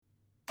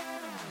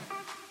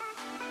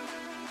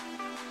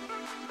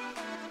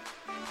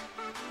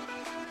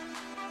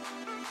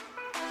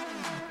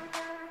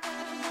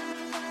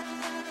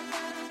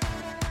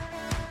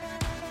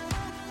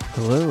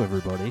Hello,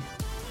 everybody,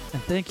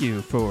 and thank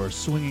you for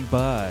swinging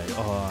by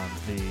on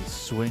the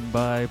Swing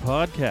By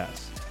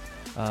podcast.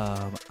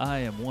 I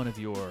am one of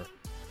your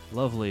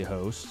lovely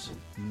hosts,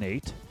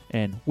 Nate,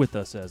 and with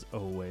us, as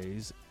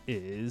always,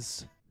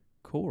 is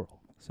Coral.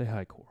 Say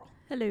hi, Coral.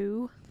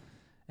 Hello.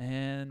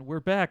 And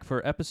we're back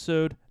for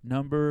episode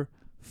number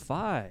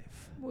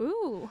 5.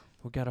 Woo.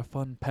 We got a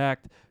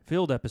fun-packed,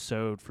 filled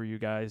episode for you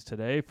guys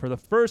today. For the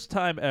first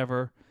time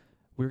ever,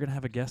 we're gonna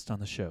have a guest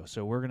on the show,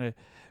 so we're gonna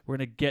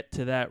get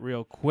to that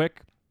real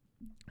quick.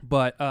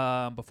 But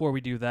before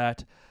we do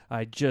that,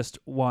 I just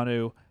want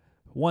to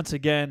once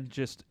again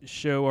just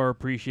show our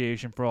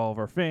appreciation for all of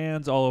our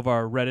fans, all of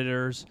our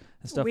Redditors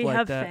and stuff we like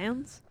have that.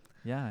 fans?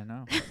 Yeah, I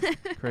know.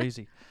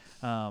 Crazy.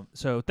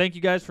 So thank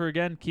you guys for,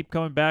 again, keep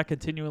coming back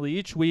continually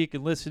each week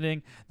and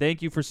listening.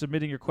 Thank you for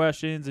submitting your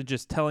questions and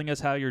just telling us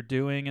how you're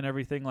doing and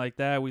everything like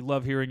that. We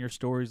love hearing your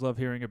stories, love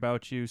hearing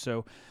about you.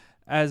 So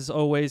as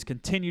always,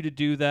 continue to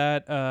do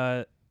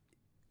that.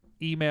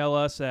 Email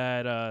us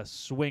at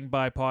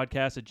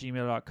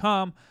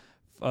swingbypodcast@gmail.com.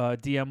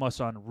 DM us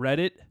on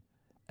Reddit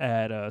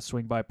at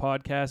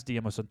swingbypodcast.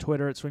 DM us on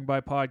Twitter at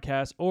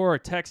swingbypodcast. Or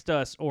text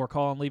us or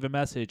call and leave a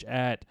message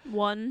at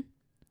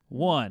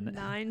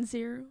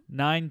 190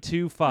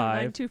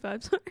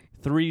 925 sorry.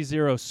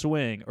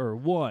 30-swing or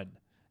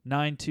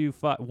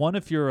 1-925 1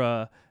 if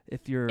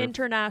you're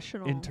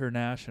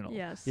international.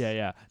 Yes.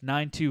 Yeah.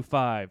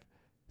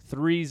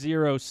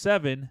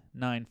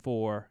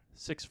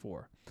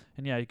 925-307-9464.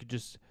 And yeah, you could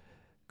just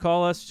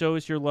call us, show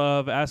us your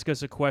love, ask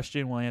us a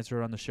question, we'll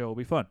answer it on the show. It'll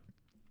be fun.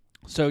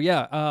 So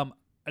yeah,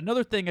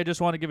 another thing I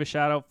just want to give a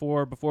shout out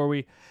for before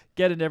we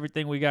get into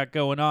everything we got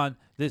going on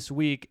this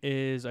week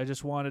is I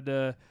just wanted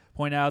to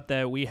point out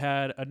that we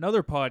had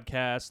another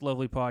podcast,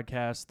 lovely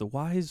podcast, the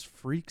Wise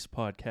Freaks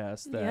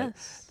podcast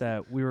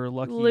that we were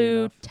lucky enough.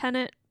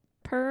 Lieutenant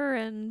Purr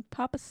and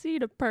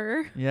Papacita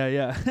Purr.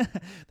 Yeah.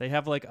 They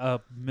have like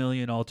a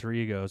million alter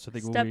egos. I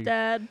think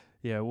Stepdad.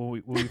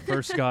 when we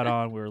first got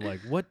on, we were like,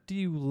 "What do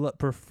you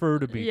prefer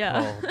to be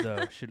called?"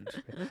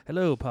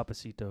 Hello,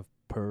 Papacita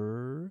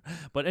Purr.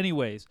 But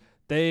anyways,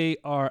 they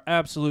are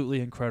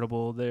absolutely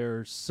incredible.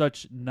 They're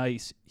such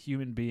nice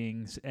human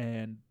beings,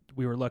 and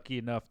we were lucky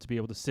enough to be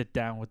able to sit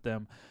down with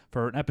them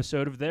for an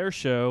episode of their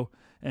show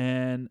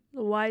and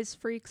The Wise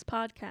Freaks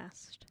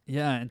podcast.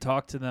 Yeah, and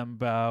talk to them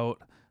about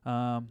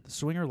the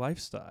swinger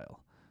lifestyle.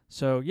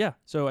 So I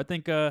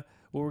think what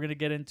we're going to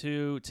get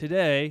into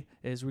today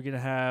is we're going to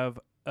have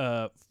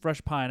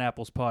Fresh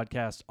Pineapples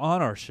podcast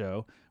on our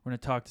show. We're going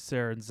to talk to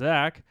Sarah and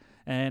Zach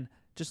and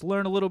just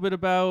learn a little bit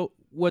about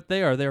what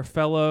they are. They're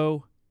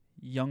fellow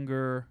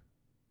younger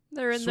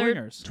They're in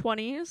swingers. their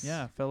 20s.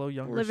 Yeah, fellow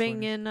younger living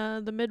swingers.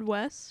 in the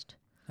Midwest.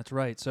 That's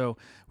right. So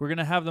we're going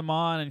to have them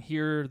on and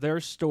hear their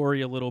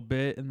story a little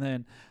bit. And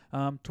then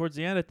towards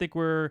the end, I think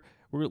we'll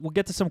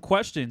get to some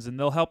questions, and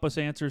they'll help us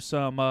answer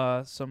some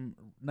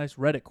nice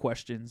Reddit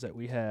questions that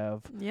we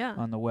have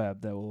on the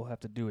web that we'll have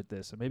to do with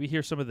this, and maybe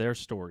hear some of their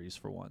stories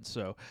for once.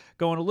 So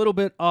going a little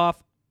bit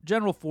off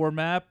general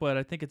format, but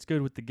I think it's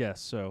good with the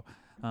guests. So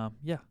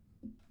yeah.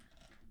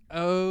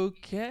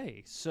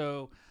 Okay.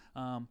 So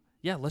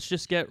let's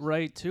just get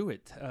right to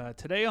it.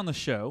 Today on the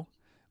show,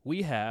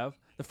 we have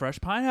the Fresh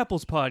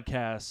Pineapples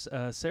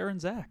podcast. Sarah and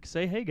Zach.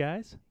 Say hey,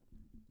 guys.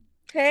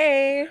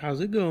 Hey.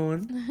 How's it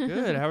going?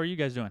 Good. How are you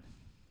guys doing?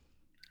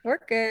 We're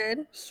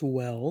good.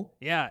 Swell.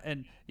 Yeah,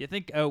 and you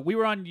think we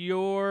were on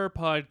your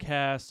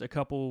podcast a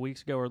couple of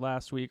weeks ago or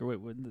last week, or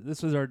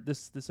this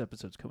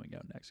episode's coming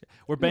out next.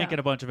 We're banking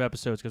a bunch of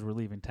episodes because we're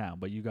leaving town,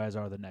 but you guys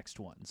are the next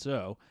one.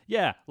 So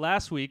yeah,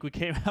 last week we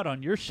came out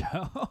on your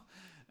show,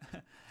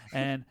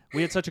 and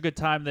we had such a good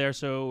time there.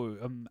 So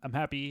I'm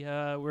happy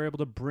we're able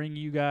to bring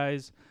you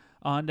guys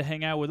on to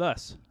hang out with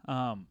us.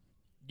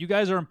 You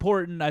guys are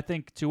important, I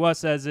think, to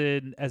us as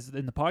in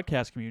the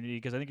podcast community,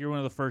 because I think you're one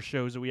of the first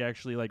shows that we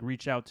actually like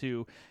reached out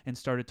to and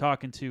started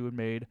talking to and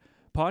made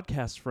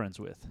podcast friends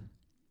with.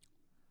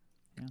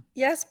 Yeah.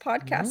 Yes,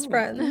 podcast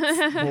friends.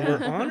 Well,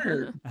 we're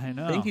honored. I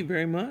know. Thank you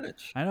very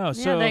much. I know. Yeah,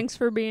 So thanks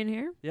for being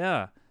here.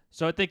 Yeah.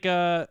 So I think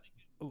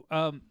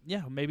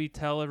maybe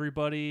tell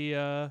everybody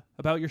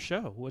about your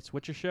show. What's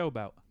your show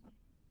about?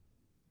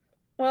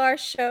 Well, our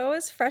show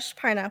is Fresh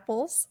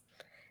Pineapples,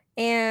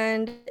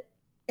 and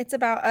it's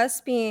about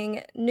us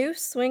being new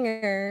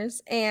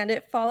swingers, and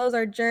it follows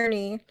our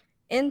journey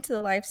into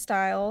the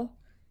lifestyle,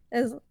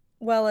 as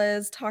well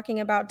as talking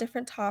about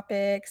different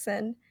topics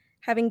and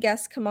having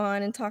guests come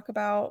on and talk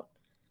about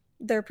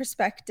their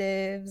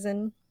perspectives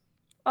and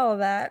all of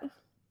that.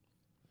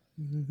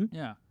 Mm-hmm.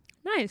 Yeah.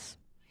 Nice.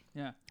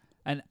 Yeah.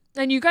 And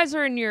you guys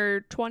are in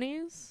your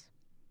 20s?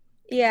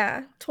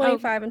 Yeah,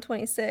 25 and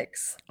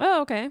 26.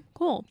 Oh, okay.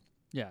 Cool.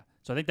 Yeah.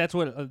 So I think that's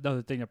what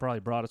another thing that probably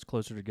brought us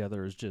closer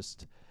together is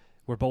just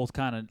we're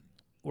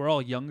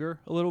all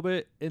younger a little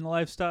bit in the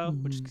lifestyle,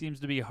 which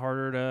seems to be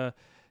harder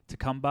to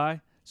come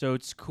by. So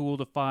it's cool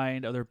to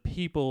find other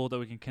people that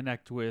we can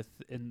connect with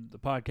in the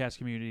podcast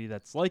community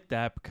that's like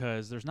that,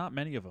 because there's not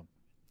many of them.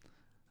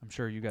 I'm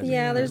sure you guys.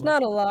 Yeah, there's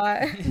not a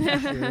lot.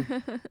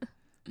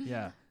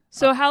 Yeah.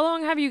 So how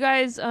long have you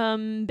guys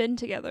been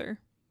together?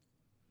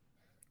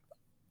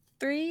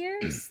 3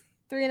 years,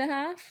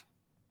 3.5.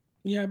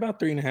 Yeah, about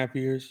 3.5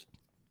 years.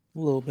 A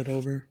little bit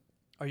over.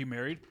 Are you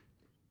married?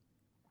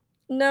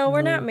 No,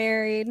 we're No. not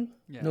married.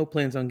 Yeah. No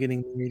plans on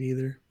getting married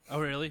either. Oh,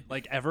 really?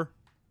 Like ever?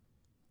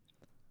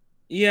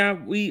 Yeah,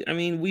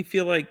 we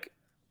feel like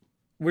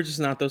we're just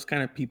not those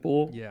kind of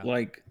people. Yeah.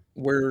 Like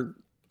we're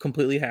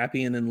completely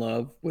happy and in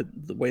love with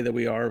the way that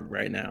we are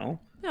right now.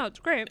 No, it's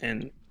great.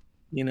 And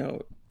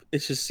it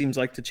just seems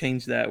like to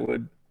change that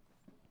would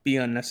be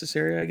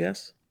unnecessary, I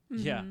guess.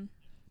 Yeah. Mhm.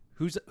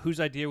 Whose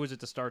idea was it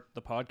to start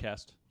the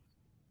podcast?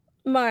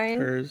 Mine.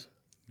 Hers.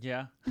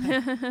 Yeah.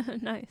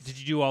 Nice. Did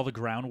you do all the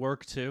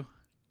groundwork too?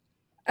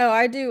 Oh,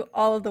 I do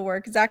all of the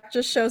work. Zach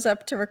just shows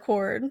up to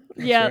record.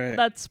 Yeah, right.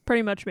 that's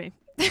pretty much me.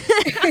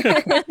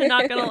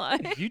 Not gonna lie.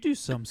 You do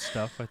some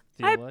stuff, I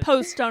feel I like.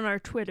 post on our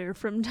Twitter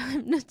from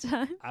time to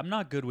time. I'm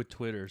not good with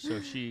Twitter, so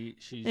she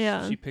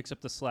Yeah. picks up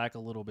the slack a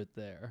little bit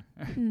there.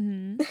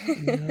 Hmm.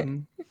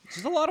 It's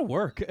just a lot of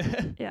work.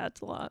 Yeah,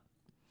 it's a lot.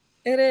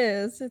 It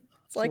is.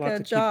 It's like lot a to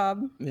keep-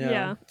 job.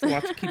 Yeah. It's a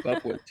lot to keep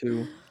up with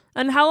too.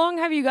 And how long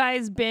have you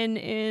guys been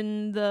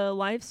in the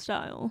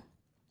lifestyle?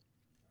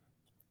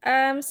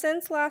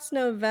 Since last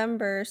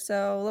November,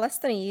 so less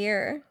than a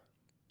year.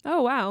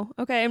 Oh, wow.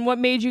 Okay. And what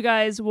made you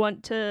guys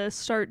want to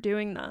start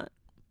doing that?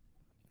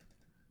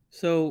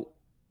 So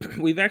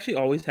we've actually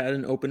always had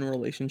an open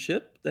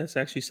relationship. That's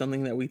actually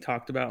something that we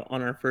talked about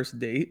on our first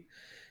date.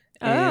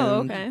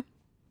 Oh, And, okay.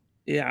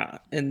 Yeah,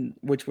 and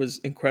which was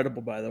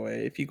incredible, by the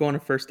way. If you go on a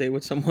first date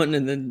with someone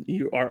and then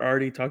you are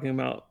already talking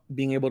about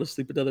being able to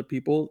sleep with other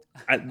people,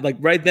 like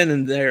right then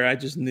and there, I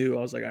just knew.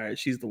 I was like, all right,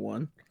 she's the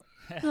one.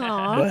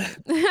 Aw.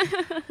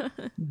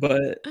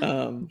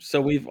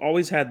 So we've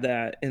always had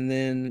that. And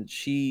then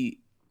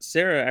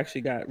Sarah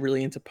actually got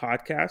really into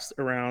podcasts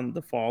around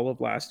the fall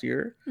of last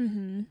year.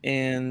 Hmm.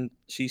 And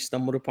she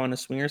stumbled upon a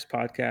swingers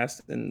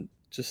podcast and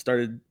just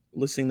started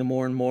listening to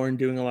more and more and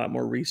doing a lot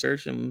more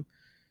research and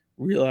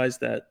realized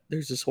that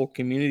there's this whole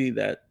community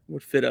that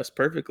would fit us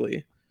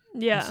perfectly.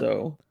 Yeah.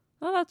 So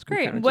Oh, that's we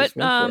great. kinda What just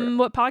went for it.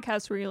 what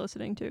podcasts were you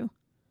listening to?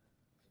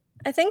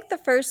 I think the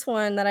first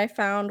one that I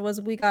found was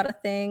We Got a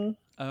Thing.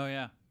 Oh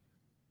yeah,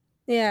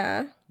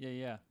 Yeah.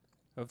 yeah.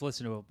 I've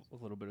listened to a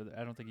little bit of that.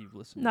 I don't think you've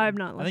listened. No, to I've it.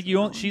 not I think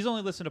listened to that she's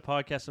only listened to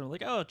podcasts and I'm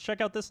like, oh,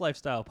 check out this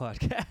lifestyle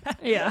podcast.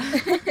 Yeah.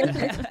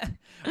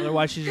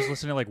 Otherwise, she's just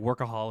listening to like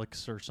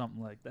Workaholics or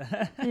something like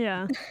that.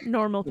 Yeah.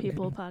 Normal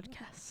people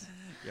podcasts.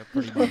 Yeah,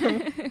 pretty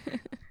much.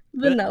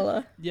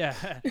 Vanilla. Yeah.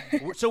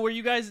 So were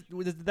you guys?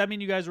 Did that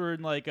mean you guys were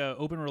in like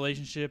open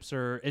relationships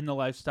or in the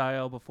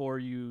lifestyle before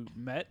you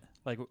met?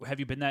 Like, have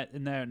you been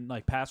in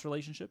like past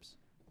relationships?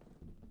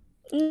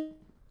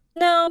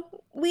 No,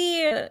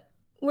 we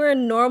were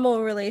in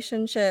normal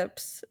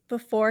relationships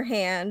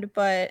beforehand,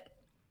 but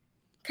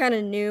kind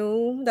of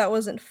knew that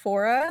wasn't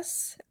for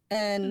us.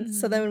 And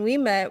so then when we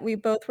met, we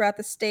both were at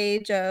the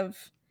stage of,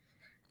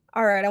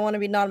 all right, I want to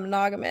be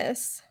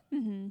non-monogamous.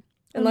 Hmm.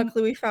 And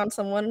luckily we found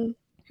someone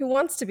who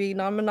wants to be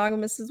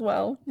non-monogamous as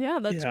well. Yeah,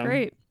 that's Yeah.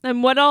 great.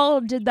 And what all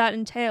did that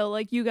entail?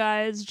 Like, you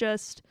guys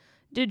just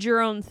did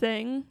your own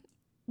thing,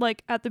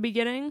 like at the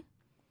beginning?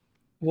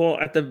 Well,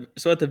 at the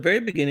very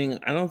beginning,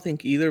 I don't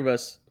think either of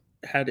us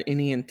had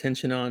any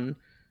intention on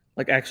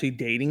like actually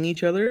dating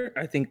each other.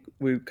 I think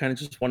we kind of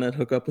just wanted to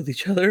hook up with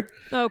each other.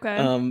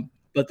 Okay.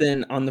 But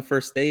then on the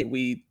first date,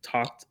 we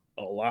talked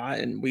a lot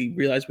and we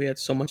realized we had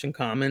so much in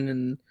common.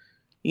 And,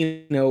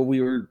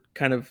 we were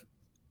kind of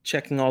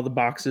checking all the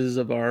boxes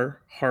of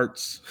our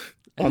hearts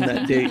on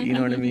that date, you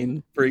know what I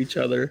mean, for each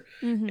other.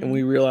 Mhm. And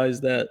we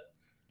realized that,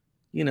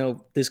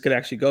 this could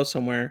actually go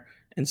somewhere.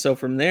 And so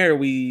from there,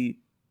 we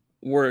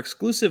were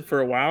exclusive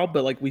for a while,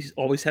 but like we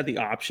always had the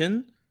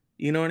option,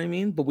 you know what I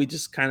mean? But we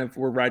just kind of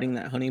were riding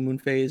that honeymoon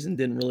phase and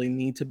didn't really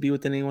need to be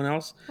with anyone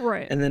else.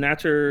 Right. And then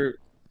after,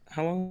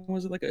 how long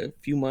was it? Like a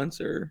few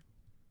months or?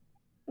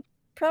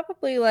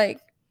 Probably like,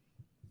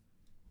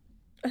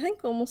 I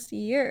think almost a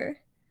year.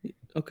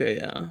 Okay,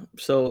 yeah.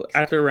 So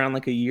after around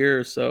like a year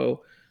or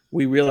so,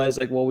 we realized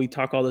like, well, we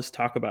talk all this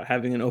talk about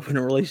having an open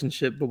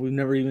relationship, but we've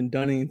never even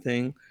done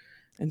anything.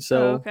 And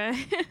so Oh, okay.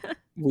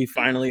 we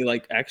finally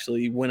like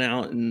actually went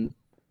out and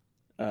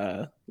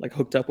like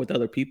hooked up with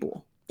other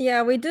people.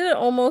 Yeah, we did it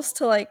almost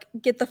to like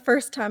get the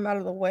first time out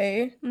of the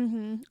way.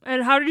 Hmm.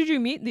 And how did you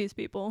meet these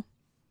people?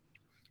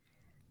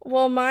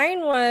 Well,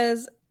 mine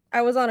was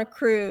I was on a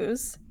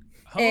cruise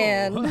Oh.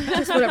 and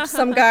just went up to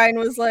some guy and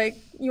was like,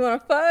 "You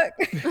want to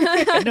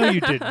fuck?" No,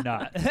 you did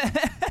not.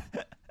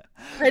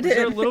 I Was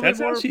there a did. little That's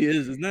bit more? how she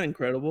is. Isn't that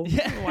incredible?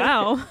 Yeah.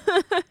 Wow.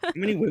 How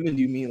many women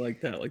do you meet like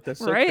that? Like that's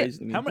so Right. crazy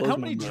to me. How, It blows how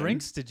my many mind.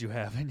 drinks did you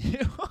have in you?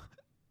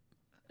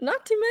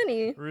 Not too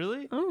many.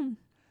 Really? Oh.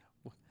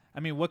 I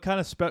mean, what kind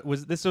of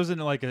was this?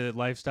 Wasn't like a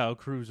lifestyle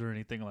cruise or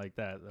anything like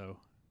that, though.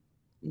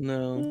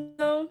 No.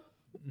 No,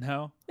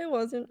 No, it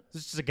wasn't.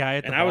 this is just a guy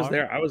at the And bar. I was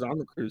there. I was on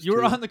the cruise. You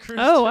were too. on the cruise.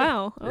 Oh, too?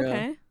 wow. Yeah.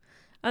 Okay.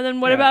 And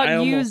then what Yeah, about I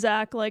you, almost-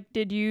 Zach? Like,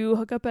 did you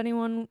hook up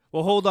anyone?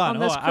 Well, hold on. On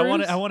this I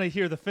want cruise? to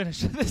hear the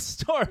finish of this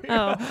story.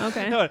 Oh,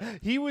 okay. No,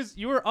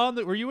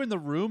 were you in the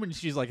room and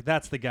she's like,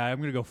 "That's the guy. I'm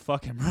going to go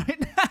fuck him right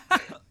now."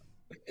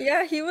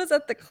 Yeah, he was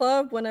at the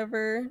club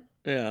whenever.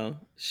 Yeah,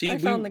 I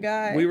found the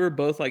guy. We were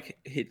both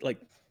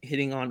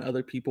hitting on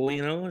other people,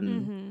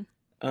 and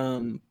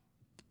Mm-hmm.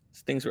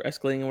 things were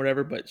escalating or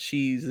whatever. But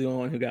she's the only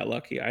one who got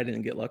lucky. I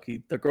didn't get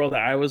lucky. The girl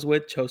that I was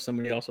with chose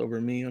somebody else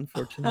over me,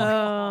 unfortunately.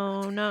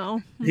 Oh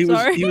no. I'm he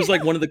sorry. was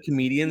like one of the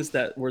comedians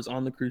that was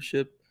on the cruise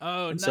ship,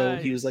 Oh, and nice. so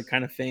he was like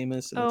kind of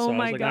famous. And Oh so I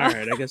my was like, God. all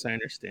right, I guess I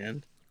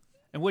understand.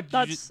 And what did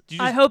That's. you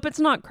just I hope it's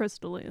not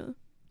Crystalia.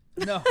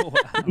 no.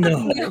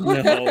 No,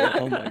 no,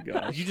 oh my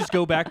gosh. Did you just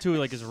go back to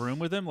like his room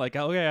with him? Like,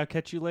 okay, I'll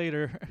catch you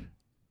later.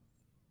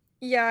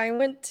 Yeah, I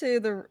went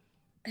to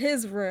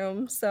his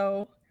room,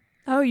 so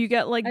Oh, you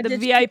get like I the did-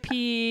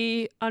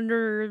 VIP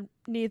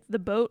underneath the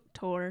boat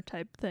tour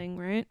type thing,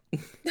 right?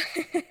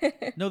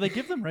 No, they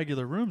give them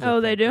regular rooms. Oh, I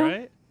they think, do?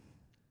 right?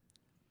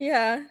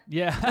 yeah.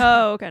 Yeah.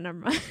 Oh, okay, never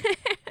mind.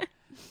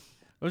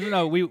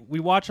 No, we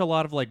watch a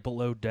lot of like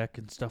below deck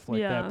and stuff like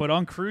Yeah. that. But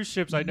on cruise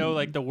ships, I know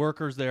like the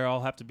workers there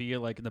all have to be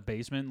like in the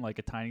basement, like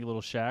a tiny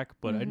little shack.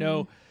 But I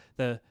know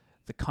the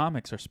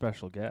comics are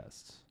special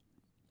guests,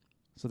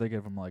 so they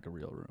give them like a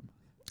real room.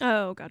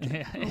 Oh, gotcha.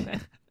 Okay.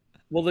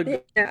 Well,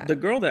 Yeah. the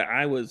girl that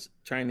I was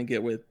trying to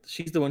get with,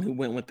 she's the one who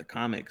went with the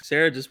comic.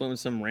 Sarah just went with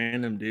some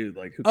random dude.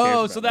 Like, who cares? Oh,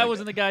 about so that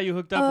wasn't the guy you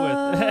hooked up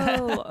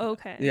with. Oh,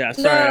 okay. Yeah,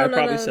 sorry, I No,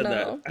 probably no, said no.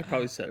 that. I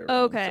probably said it wrong.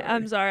 Okay,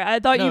 I'm sorry. I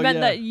thought No, you meant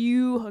yeah. that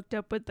you hooked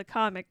up with the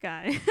comic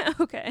guy.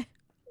 Okay.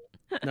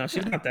 No,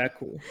 she's not that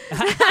cool.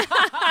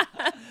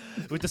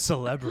 With the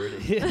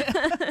celebrity.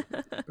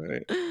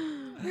 Right?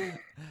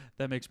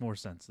 That makes more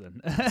sense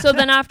then. So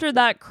then after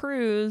that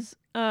cruise,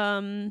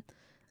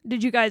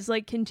 did you guys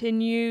like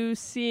continue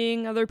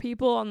seeing other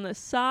people on the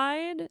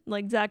side?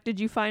 Like Zach, did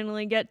you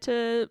finally get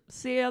to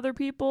see other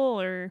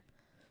people or?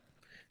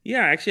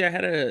 Yeah, actually, I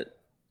had a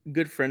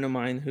good friend of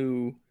mine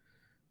who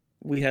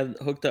we had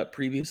hooked up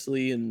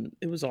previously, and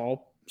it was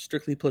all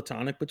strictly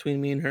platonic between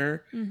me and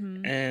her.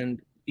 Mm-hmm.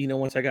 And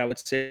once I got with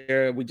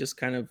Sarah, we just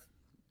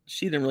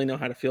she didn't really know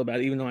how to feel about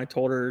it, even though I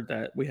told her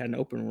that we had an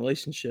open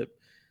relationship.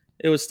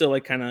 It was still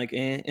like kind of like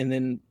eh. And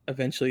then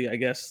eventually, I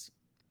guess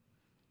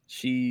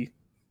she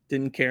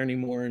didn't care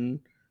anymore,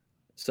 and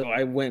so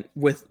I went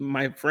with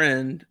my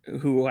friend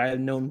who I had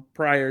known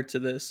prior to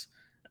this,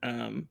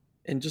 and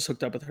just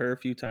hooked up with her a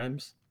few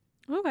times.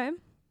 Okay.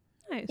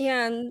 Nice.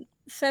 Yeah, and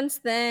since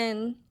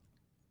then,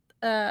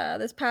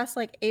 this past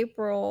like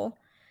April,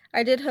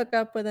 I did hook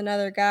up with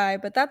another guy,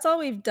 but that's all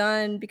we've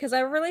done because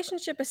our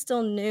relationship is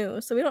still new,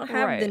 so we don't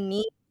have the Right.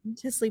 need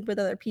to sleep with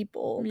other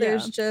people. Yeah.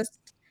 There's just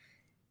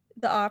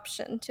the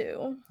option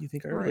to. You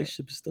think our Right.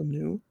 relationship is still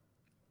new?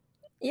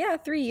 Yeah,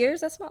 3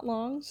 years, that's not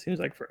long. Seems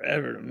like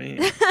forever to me.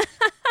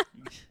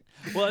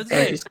 Well, it's I'm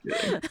like, just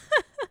kidding.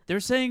 they're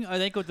saying, I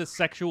think with the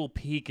sexual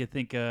peak, I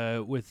think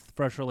with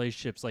fresh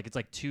relationships, like it's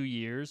like 2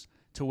 years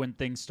to when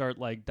things start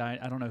like dying.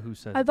 I don't know who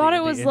said I thought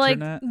it was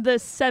internet? like the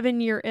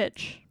 7-year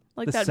itch.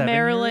 Like The that 7-year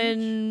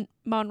Marilyn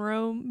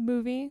Monroe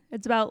movie.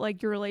 It's about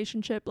like your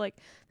relationship. Like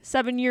the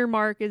 7-year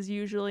mark is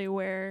usually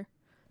where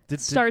Did,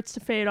 it starts to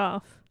fade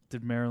off.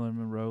 did Marilyn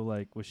Monroe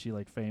was she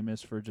like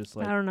famous for just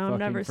like I don't know. I've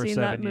fucking never for seen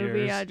that 7 movie.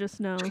 years? I just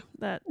know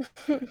that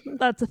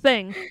that's a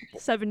thing.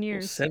 7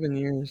 years. 7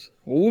 years.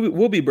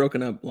 We'll be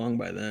broken up long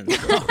by then.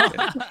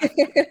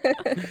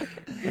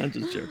 I'm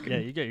just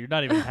joking. Yeah, you're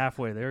not even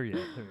halfway there yet.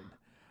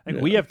 I think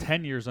Yeah. we have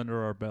 10 years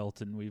under our belt,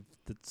 and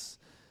that's.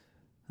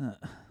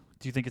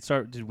 Do you think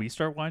did we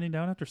start winding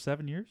down after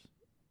 7 years?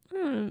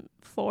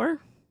 4.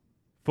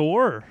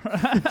 4.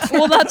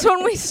 Well, that's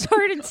when we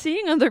started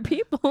seeing other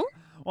people.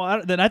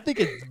 Well, then I think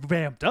it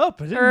vamped up.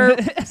 Didn't Or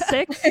it?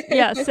 6.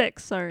 Yeah,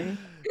 6. Sorry.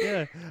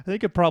 Yeah, I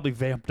think it probably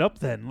vamped up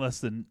then, less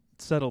than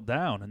settled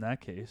down in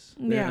that case.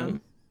 Yeah.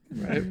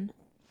 Right.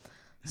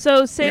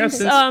 So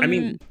since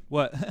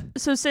What?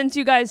 so since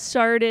you guys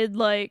started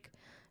like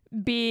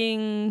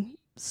being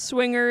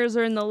swingers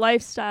or in the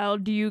lifestyle,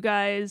 do you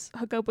guys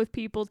hook up with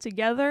people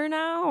together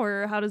now,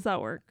 or how does that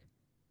work?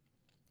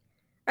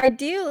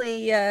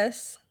 Ideally,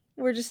 yes.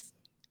 We're just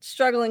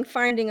struggling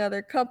finding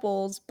other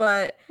couples,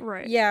 but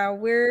Right. yeah,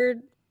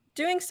 we're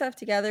doing stuff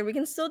together. We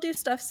can still do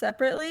stuff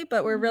separately,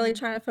 but we're really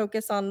trying to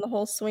focus on the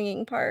whole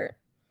swinging part.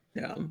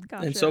 Yeah.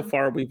 Gotcha. And so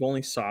far, we've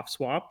only soft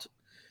swapped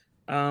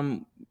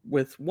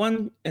with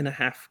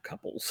 1.5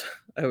 couples,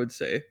 I would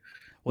say.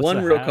 What's One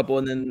the real half? couple,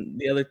 and then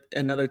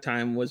another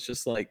time was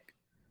just like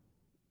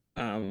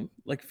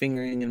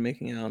fingering and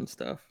making out and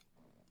stuff.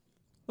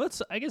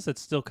 I guess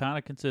that's still kind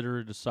of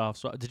considered a soft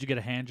swap. Did you get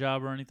a hand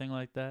job or anything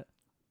like that?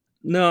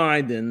 No,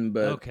 I didn't,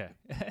 but Okay.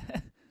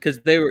 because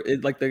they were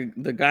like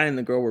the guy and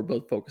the girl were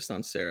both focused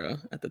on Sarah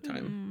at the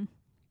time,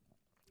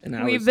 and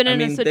I We've was, been I in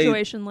mean, a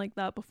situation like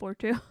that before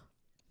too.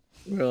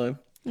 Really.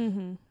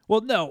 Mm-hmm.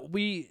 Well, no,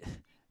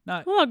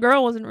 not. Well, a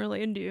girl wasn't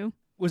really into you.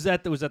 Was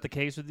that the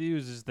case with you?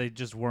 Is they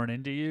just weren't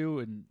into you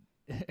and?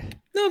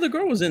 No, the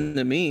girl was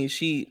into me.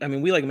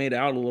 We like made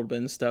out a little bit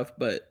and stuff,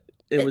 but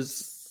it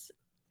was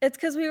It's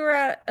because we were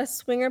at a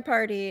swinger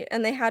party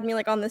and they had me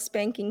like on the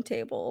spanking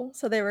table,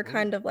 so they were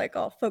kind of like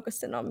all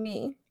focused in on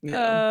me.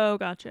 Yeah. Oh,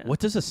 gotcha. What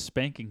does a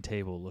spanking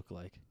table look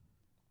like?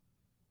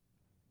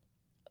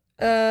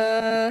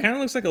 Then Kind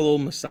of looks like a little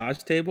massage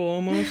table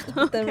almost.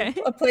 Okay.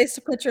 a place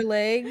to put your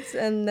legs,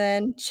 and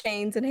then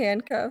chains and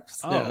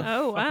handcuffs. Oh, Yeah.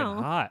 Oh, fucking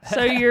wow. hot.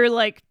 So you're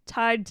like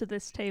tied to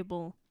this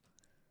table.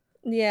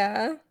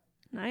 Yeah,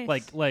 Nice.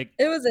 like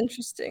it was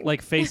interesting.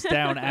 face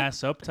down,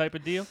 ass up type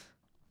of deal.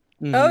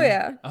 Oh Mhm.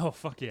 yeah. Oh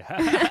fuck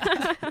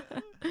yeah.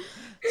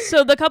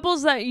 So the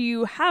couples that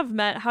you have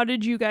met, how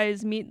did you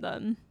guys meet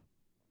them?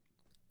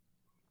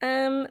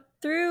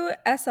 Through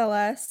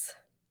SLS.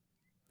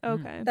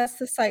 Okay. That's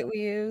the site we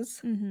use.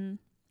 Mm-hmm.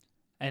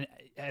 And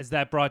has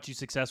that brought you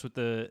success with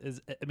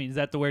is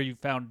that the where you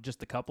found just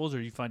the couples,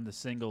 or you find the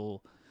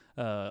single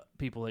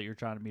people that you're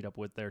trying to meet up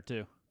with there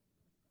too?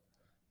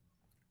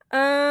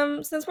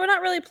 Since we're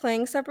not really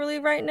playing separately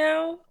right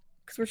now,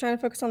 because we're trying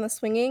to focus on the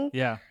swinging,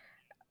 Yeah.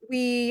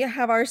 we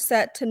have our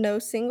set to no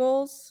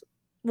singles.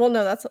 Well,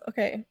 no, that's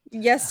okay.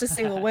 Yes to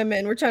single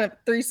women. We're trying to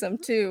threesome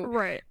too.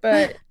 Right.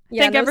 But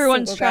yeah, I think no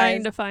everyone's single trying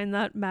guys. to find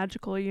that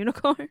magical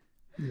unicorn.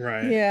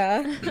 Right.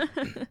 Yeah.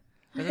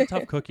 That's a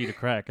tough cookie to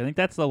crack. I think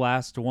that's the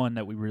last one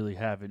that we really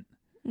haven't.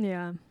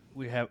 Yeah.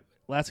 We have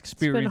last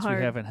experience we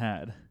hard. haven't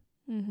had.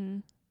 Mm-hmm.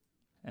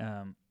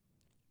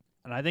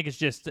 And I think it's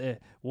just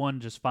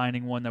just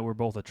finding one that we're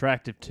both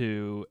attractive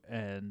to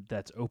and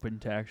that's open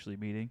to actually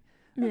meeting.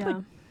 Yeah.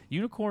 Like,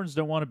 unicorns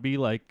don't want to be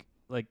like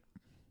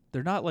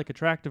they're not like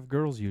attractive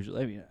girls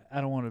usually. I mean, I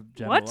don't want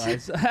to What?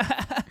 generalize.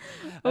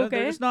 Okay.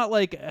 They're just not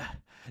like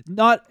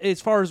not as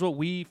far as what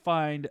we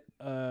find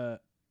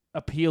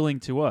appealing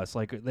to us.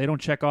 Like they don't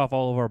check off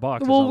all of our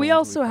boxes. Well, all the we ones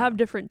also have found.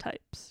 different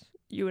types.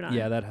 You and I.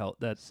 Yeah, that help.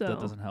 That So-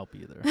 doesn't help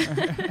either.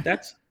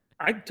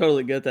 I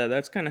totally get that.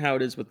 That's kind of how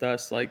it is with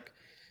us. Like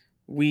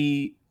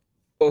we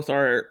both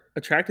are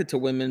attracted to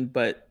women,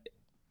 but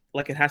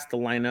like it has to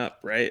line up,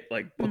 right?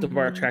 Like both of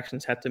our Mhm.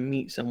 attractions have to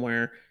meet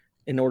somewhere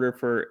in order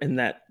for in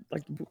that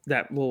like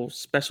that little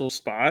special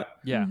spot,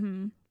 Yeah.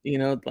 Mm-hmm. you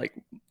know, like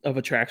of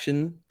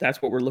attraction.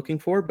 That's what we're looking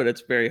for, but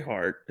it's very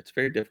hard. It's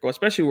very difficult,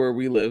 especially where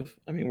we live.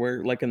 I mean,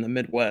 we're like in the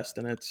Midwest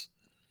and it's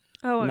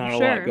Oh, not I'm a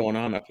sure. lot going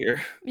on up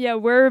here. Yeah,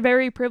 we're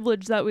very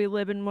privileged that we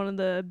live in one of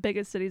the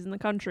biggest cities in the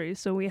country,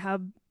 so we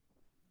have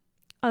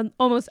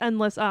almost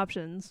endless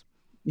options.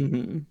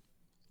 hmm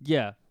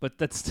Yeah, but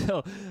that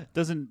still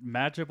doesn't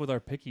match up with our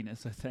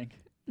pickiness, I think.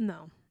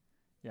 No.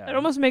 Yeah. It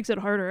almost makes it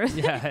harder.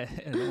 yeah,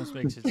 it almost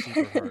makes it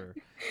super harder.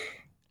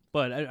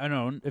 But I don't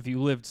know, if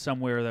you lived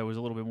somewhere that was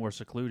a little bit more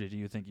secluded, do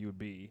you think you would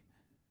be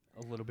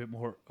a little bit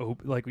more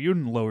open? Like, you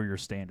wouldn't lower your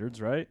standards,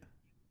 right?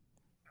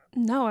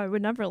 No, I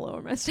would never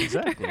lower my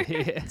standards.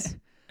 Exactly.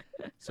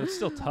 So it's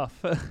still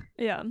tough.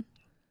 Yeah.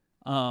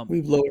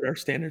 We've lowered our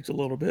standards a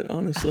little bit,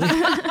 honestly.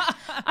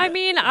 I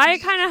mean, I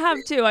kind of have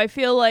too. I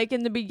feel like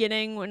in the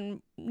beginning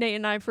when Nate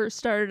and I first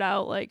started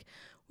out, like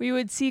we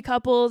would see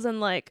couples and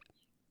like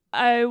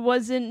I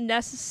wasn't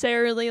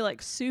necessarily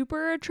like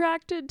super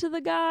attracted to the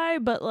guy,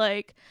 but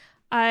like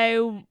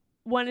I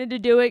wanted to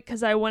do it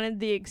because I wanted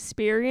the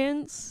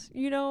experience,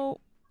 you know?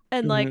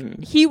 And like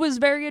Mhm. he was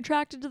very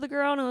attracted to the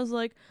girl and I was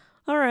like,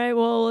 all right,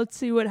 well, let's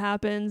see what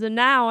happens. And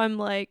now I'm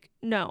like,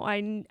 no,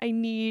 I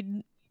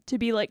need to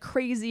be like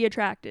crazy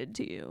attracted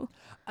to you.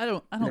 I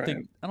don't Right.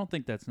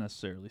 think that's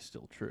necessarily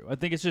still true. I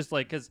think it's just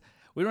like because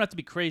we don't have to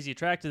be crazy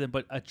attracted to them,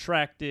 but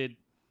attracted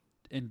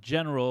in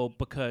general,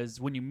 because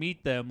when you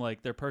meet them,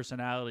 like their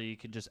personality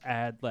can just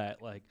add that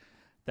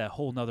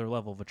whole nother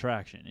level of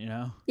attraction, you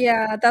know?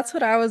 Yeah, that's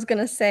what I was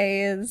gonna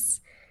say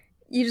is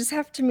you just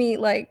have to meet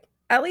like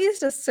at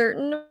least a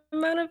certain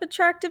amount of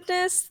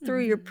attractiveness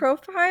through your Mhm.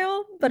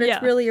 profile, but Yeah.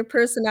 it's really your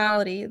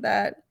personality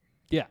that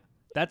Yeah,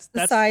 that's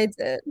decides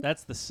it.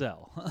 that's the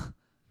sell.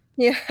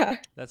 Yeah.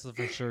 That's the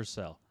for sure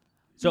sell.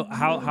 So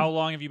how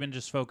long have you been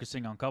just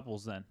focusing on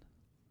couples then?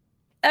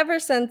 Ever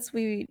since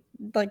we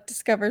like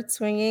discovered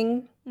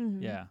swinging.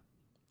 Mhm. Yeah.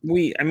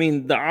 I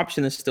mean, the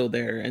option is still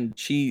there, and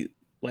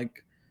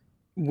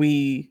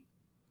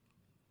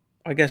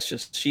I guess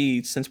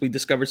since we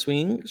discovered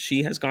swinging,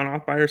 she has gone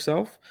off by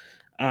herself.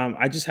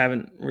 I just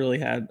haven't really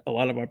had a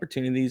lot of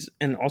opportunities,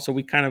 and also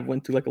we kind of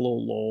went through like a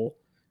little lull,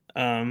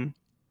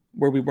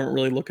 where we weren't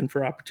really looking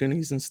for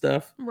opportunities and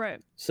stuff. Right.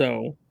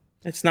 So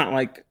it's not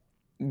like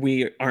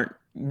we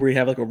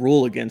have like a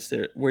rule against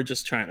it. We're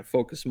just trying to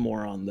focus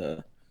more on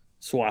the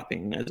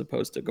swapping as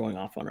opposed to going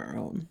off on our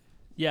own.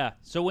 Yeah.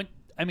 So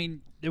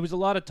there was a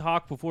lot of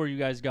talk before you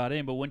guys got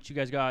in, but once you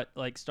guys got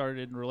like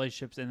started in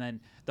relationships, and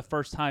then the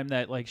first time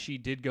that like she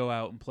did go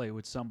out and play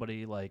with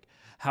somebody, like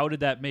how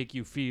did that make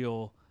you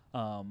feel?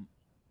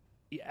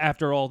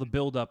 After all the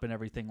build up and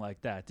everything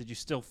like that, did you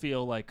still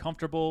feel like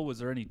comfortable? Was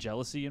there any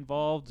jealousy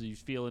involved? Did you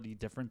feel any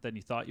different than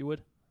you thought you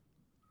would?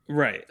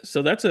 Right.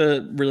 So that's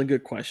a really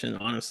good question,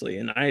 honestly.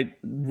 And I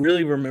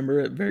really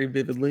remember it very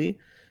vividly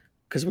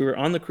because we were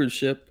on the cruise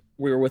ship,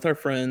 we were with our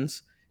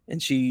friends,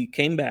 and she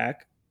came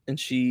back and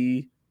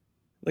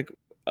like,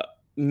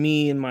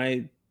 me and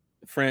my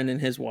friend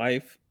and his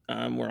wife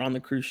were on the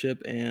cruise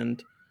ship,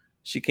 and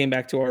she came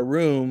back to our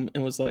room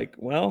and was like,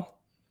 well,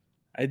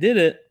 I did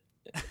it.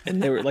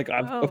 And they were like,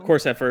 of Oh.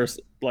 course, at first,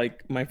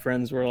 like my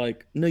friends were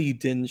like, no, you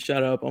didn't.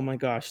 Shut up. Oh my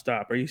gosh,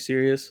 stop. Are you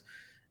serious?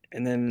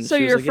 And then So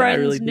she was your like, yeah, I friends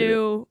really did it.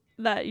 knew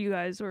that you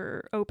guys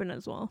were open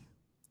as well.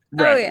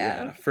 Right,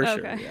 yeah. for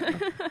Okay.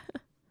 sure.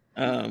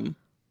 Yeah.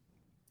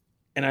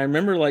 And I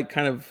remember like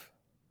kind of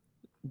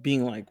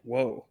being like,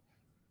 whoa.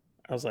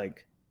 I was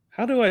like,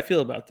 how do I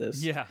feel about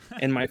this? Yeah.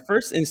 And my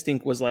first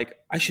instinct was like,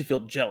 I should feel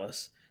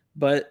jealous.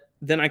 But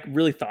then I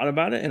really thought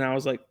about it and I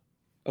was like,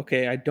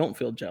 okay, I don't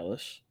feel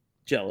jealous.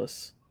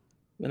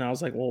 And I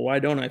was like, well, why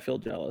don't I feel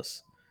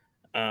jealous?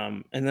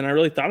 And then I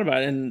really thought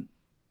about it and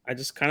I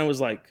just kind of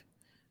was like,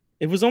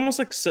 it was almost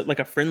like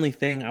a friendly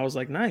thing. I was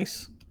like,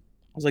 nice.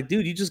 I was like,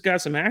 dude, you just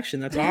got some action.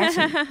 That's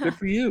awesome. Good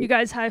for you. You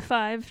guys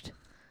high-fived.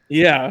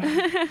 Yeah.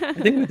 I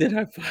think we did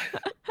high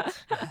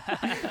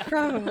five.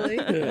 Probably.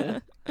 Yeah.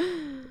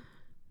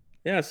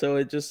 Yeah, so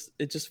it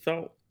just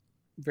felt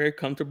very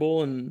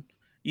comfortable, and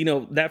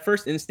that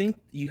first instinct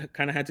you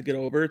kind of had to get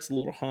over. It's a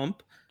little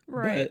hump,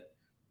 Right.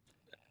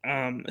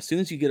 but as soon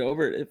as you get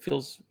over it, it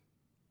feels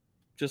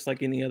just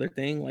like any other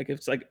thing. Like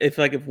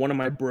if one of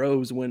my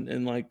bros went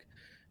and like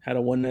had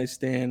a one night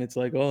stand, it's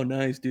like, oh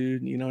nice,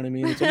 dude. You know what I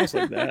mean? It's almost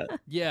like that.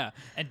 Yeah.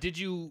 And did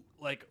you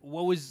like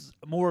what was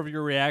more of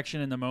your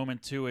reaction in the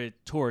moment to it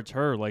towards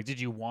her? Like, did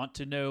you want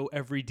to know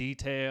every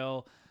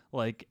detail,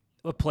 like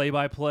a play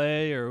by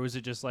play, or was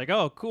it just like,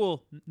 oh,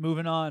 cool,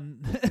 moving on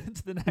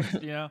to the next?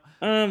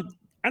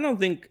 I don't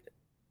think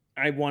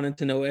I wanted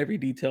to know every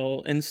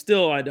detail, and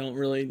still I don't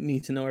really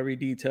need to know every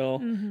detail.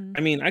 Mhm.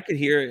 I mean, I could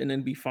hear it and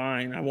then be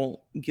fine. I won't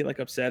get like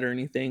upset or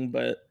anything,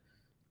 but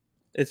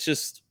it's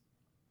just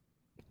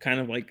kind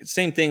of like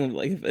same thing.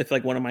 Like if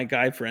like one of my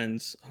guy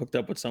friends hooked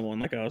up with someone,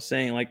 like I was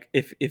saying, like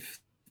if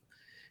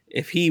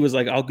he was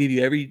like, I'll give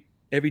you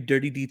every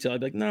dirty detail, I'd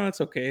be like, no,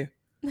 it's okay.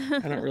 I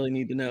don't really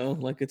need to know.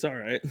 Like it's all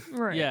right.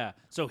 Right. Yeah.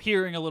 So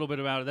hearing a little bit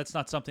about it, that's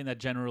not something that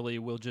generally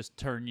will just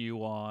turn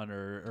you on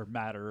or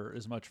matter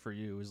as much for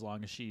you as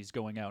long as she's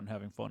going out and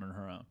having fun on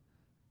her own.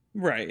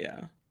 Right.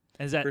 Yeah.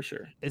 Is that For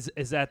sure. is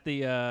that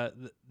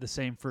the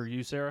same for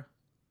you, Sarah?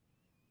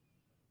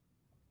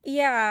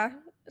 Yeah.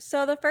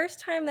 So the first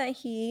time that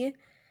he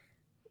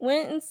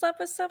went and slept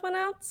with someone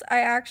else, I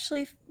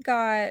actually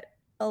got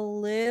a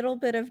little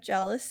bit of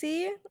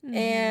jealousy, Mhm.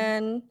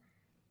 and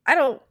I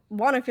don't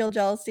want to feel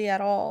jealousy at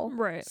all.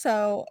 Right.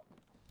 So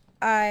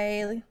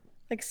I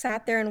like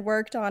sat there and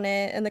worked on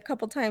it, and the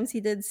couple times he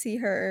did see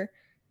her,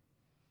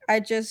 I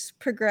just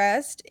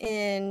progressed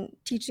in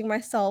teaching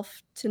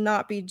myself to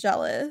not be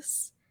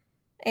jealous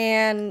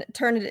and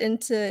turn it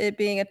into it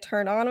being a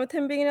turn on with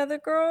him being another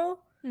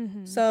girl.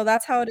 Mhm. So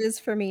that's how it is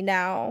for me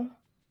now.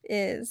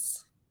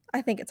 Is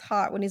I think it's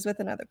hot when he's with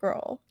another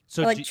girl.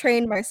 So I like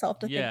trained myself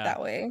to yeah. think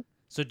that way.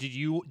 So do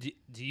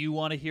you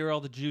want to hear all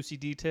the juicy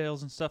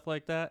details and stuff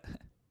like that?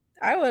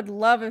 I would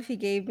love if he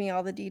gave me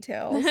all the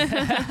details.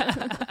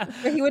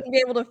 But he wouldn't be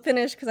able to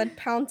finish because I'd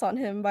pounce on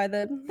him by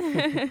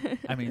then.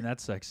 I mean,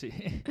 that's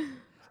sexy.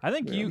 I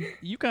think Yeah.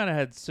 you kind of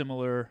had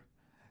similar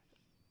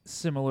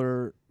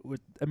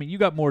with. I mean, you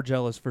got more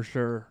jealous for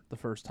sure the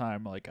first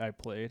time like I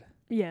played.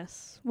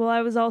 Yes. Well,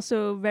 I was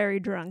also very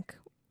drunk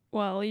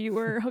while you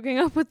were hooking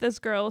up with this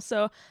girl,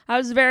 so I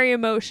was very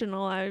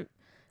emotional. I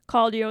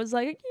called you. I was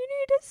like, "You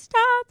need to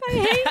stop. I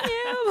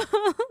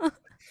hate you."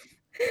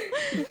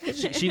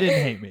 She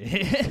didn't hate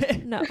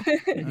me. No.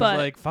 I was But-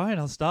 like, fine,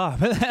 I'll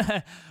stop.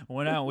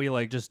 Went out, we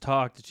like just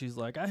talked, and she's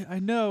like, I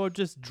know, I'm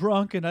just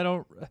drunk, and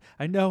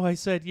I know I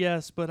said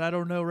yes, but I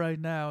don't know right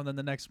now. And then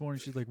the next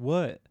morning, she's like,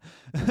 what?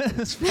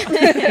 It's fine.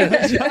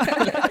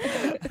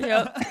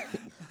 Yep.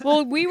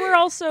 Well, we were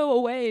also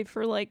away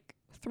for like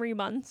 3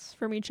 months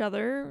from each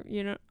other.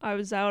 You know, I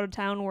was out of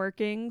town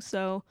working,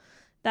 so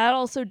that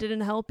also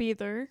didn't help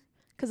either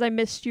because I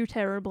missed you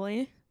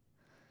terribly.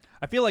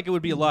 I feel like it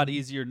would be a lot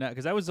easier now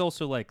because that was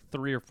also like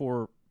 3 or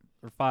 4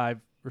 or 5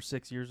 or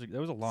 6 years ago. That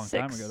was a long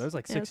time ago. That was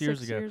like 6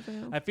 years ago.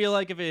 I feel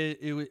like if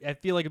I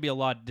feel like it'd be a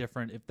lot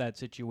different if that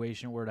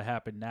situation were to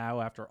happen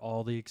now after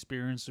all the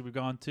experiences we've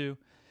gone to.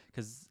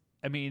 Because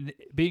I mean,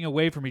 being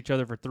away from each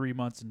other for 3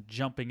 months and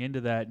jumping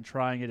into that and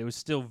trying it was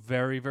still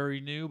very,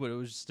 very new. But it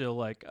was still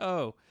like,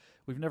 oh,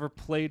 we've never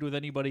played with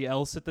anybody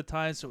else at the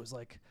time, so it was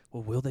like,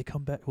 well, will they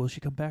come back? Will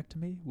she come back to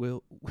me?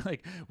 Will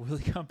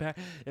he come back?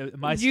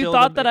 You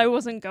thought that I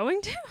wasn't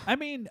going to? I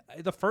mean,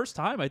 the first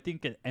time, I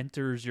think it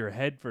enters your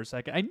head for a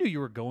second. I knew you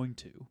were going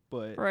to,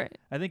 but Right.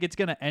 I think it's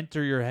gonna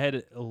enter your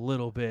head a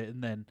little bit,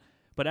 and then,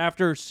 but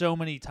after so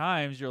many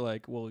times, you're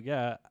like, well,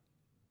 yeah,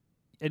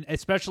 and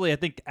especially I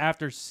think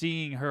after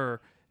seeing her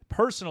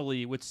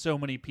personally with so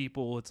many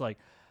people, it's like,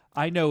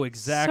 I know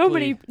exactly. So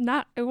many,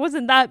 it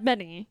wasn't that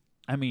many.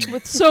 I mean,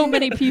 With so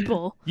many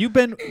people. you've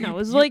been. No, it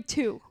was like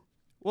 2.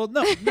 Well,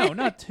 no,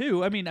 not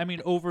 2. I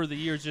mean, over the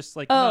years, just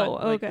like. Oh,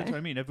 okay. okay. That's what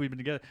I mean. If we've been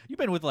together, you've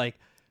been with like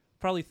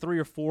probably 3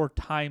 or 4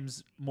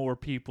 times more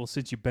people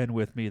since you've been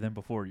with me than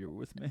before you were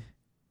with me.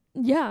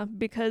 Yeah,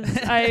 because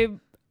I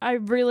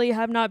really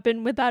have not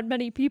been with that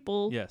many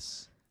people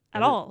Yes.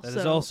 at all. That so.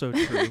 is also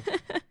true.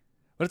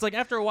 But it's like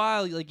after a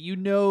while, like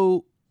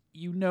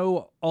you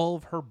know all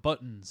of her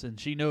buttons and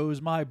she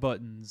knows my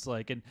buttons,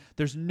 like, and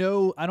there's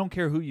no, I don't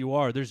care who you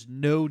are, there's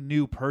no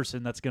new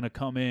person that's going to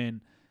come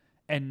in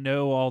and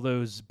know all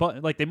those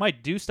buttons. Like, they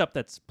might do stuff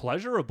that's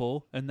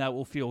pleasurable and that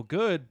will feel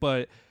good,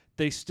 but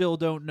they still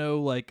don't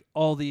know like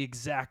all the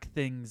exact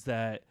things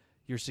that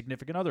your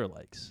significant other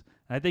likes.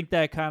 And I think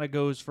that kind of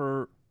goes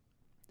for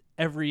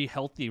every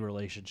healthy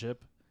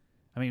relationship.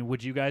 I mean,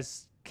 would you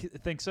guys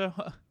think so?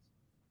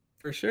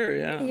 For sure,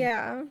 yeah.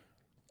 Yeah,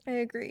 I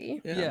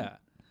agree. Yeah.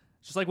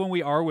 Just like when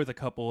we are with a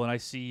couple and I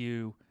see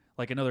you,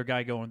 like another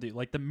guy going through,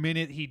 like the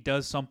minute he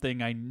does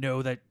something I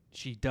know that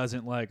she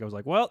doesn't like, I was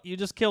like, well, you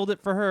just killed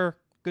it for her.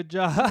 Good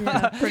job.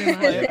 Yeah, pretty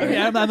much. I mean,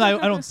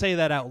 I don't say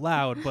that out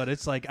loud, but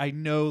it's like I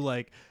know,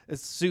 like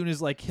as soon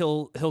as like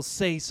he'll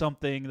say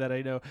something that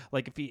I know,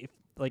 like if he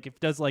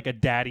does like a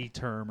daddy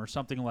term or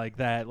something like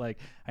that, like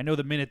I know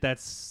the minute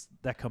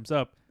that comes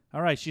up,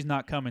 all right, she's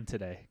not coming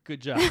today.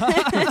 Good job.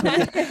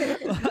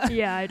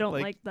 Yeah, I don't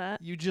like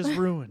that. You just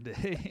ruined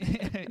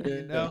it.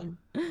 You know?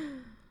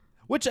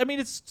 Which, I mean,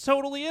 it's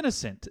totally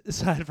innocent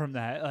aside from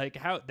that. Like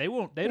how they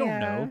don't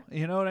know.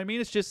 You know what I mean?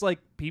 It's just like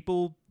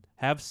people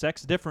have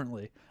sex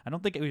differently. I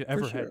don't think we've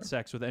ever had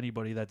sex with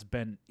anybody that's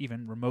been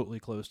even remotely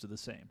close to the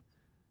same.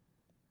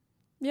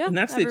 Yeah. And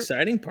that's the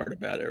exciting part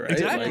about it, right?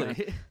 Exactly.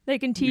 Like, they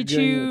can teach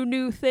you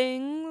new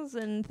things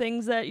and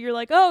things that you're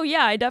like, oh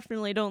yeah, I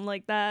definitely don't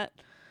like that.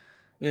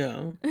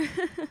 yeah.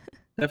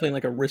 Definitely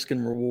like a risk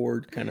and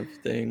reward kind of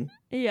thing.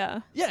 Yeah.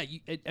 Yeah,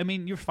 I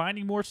mean, you're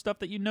finding more stuff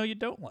that you know you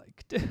don't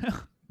like.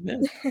 Yeah,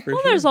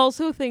 Well, there's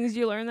also things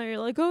you learn that you're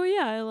like, oh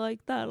yeah, I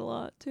like that a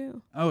lot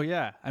too. Oh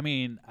yeah, I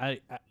mean, I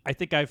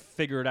think I've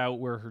figured out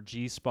where her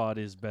G spot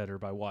is better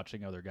by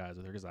watching other guys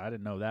with her because I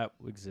didn't know that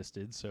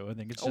existed. So I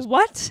think it's just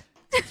what?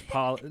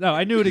 No,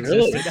 I knew it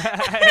existed.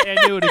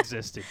 I knew it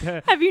existed.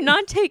 Have you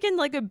not taken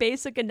like a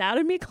basic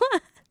anatomy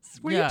class?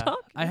 What are you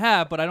talking? I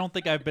have, but I don't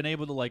think I've been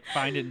able to like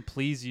find it and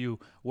please you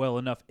well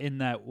enough in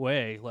that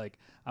way. Like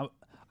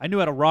I knew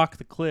how to rock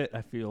the clit,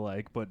 I feel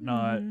like, but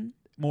not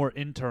more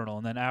internal.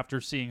 And then after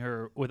seeing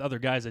her with other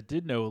guys that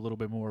did know a little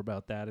bit more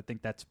about that, I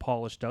think that's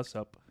polished us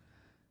up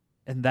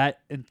in that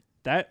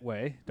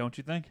way, don't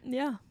you think?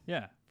 Yeah.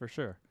 Yeah, for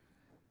sure.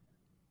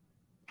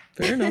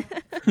 Fair enough.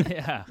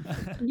 Yeah.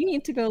 You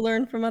need to go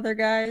learn from other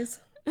guys.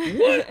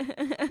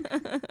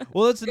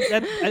 Well, I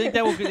think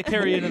that will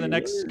carry into the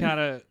next kind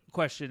of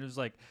question. Is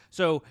like,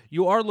 so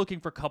you are looking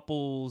for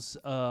couples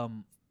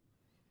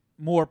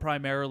more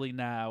primarily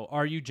now.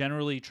 Are you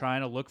generally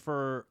trying to look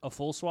for a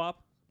full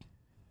swap?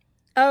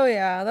 Oh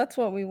yeah, that's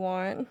what we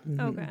want.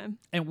 Okay.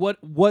 And what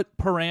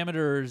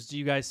parameters do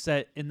you guys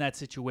set in that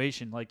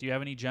situation? Like, do you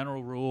have any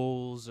general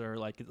rules, or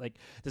like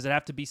does it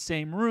have to be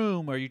same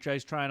room? Or are you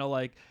guys trying to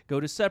like go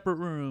to separate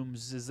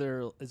rooms? Is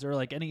there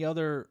like any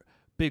other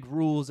big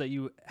rules that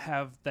you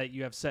have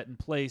set in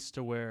place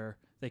to where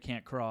they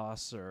can't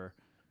cross? Or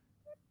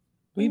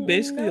We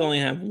basically only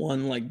have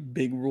one like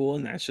big rule,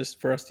 and that's just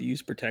for us to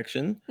use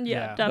protection.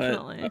 Yeah, Yeah.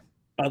 definitely.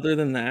 Other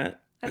than that,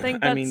 I think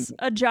that's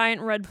a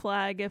giant red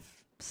flag if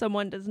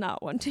someone does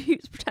not want to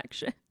use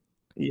protection.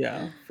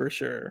 yeah, for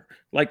sure.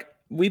 Like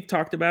we've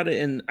talked about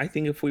it, and I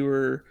think if we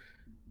were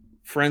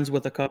friends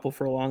with a couple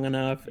for long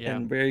enough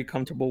and very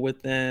comfortable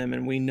with them,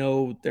 and we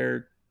know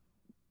their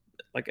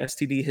like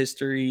STD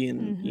history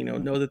and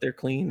know that they're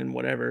clean and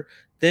whatever,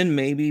 then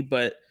maybe.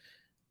 But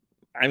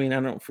I mean, I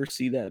don't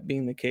foresee that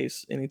being the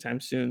case anytime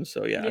soon.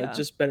 So yeah, it's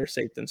just better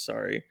safe than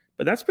sorry.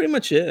 But that's pretty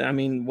much it. I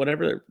mean,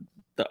 whatever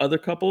the other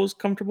couple is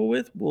comfortable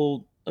with,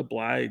 we'll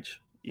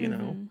oblige. You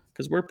know,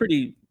 because we're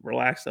pretty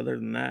relaxed. Other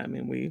than that, I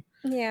mean, we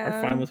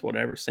are fine with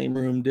whatever. Same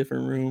room,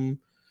 different room,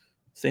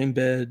 same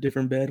bed,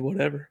 different bed,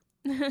 whatever.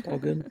 It's all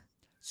good.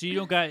 So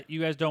you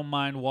guys don't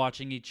mind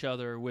watching each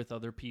other with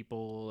other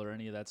people or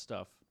any of that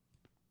stuff?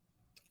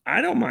 I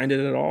don't mind it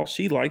at all.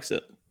 She likes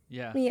it.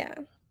 Yeah. Yeah.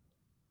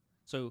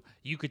 So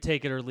you could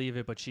take it or leave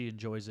it, but she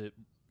enjoys it.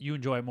 You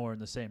enjoy more in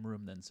the same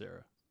room than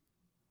Sarah.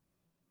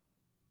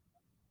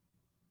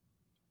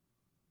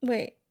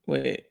 Wait.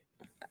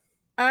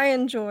 I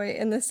enjoy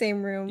in the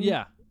same room.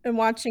 Yeah. And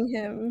watching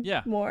him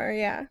more,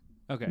 yeah.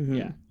 Okay, Mhm.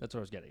 yeah. That's what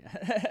I was getting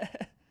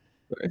at.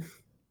 Right.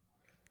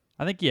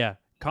 I think,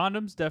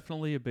 condoms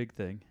definitely a big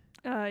thing.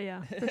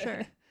 Yeah, for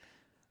sure. I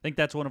think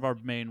that's one of our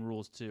main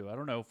rules, too. I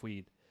don't know if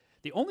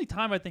the only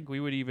time I think we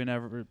would even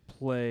ever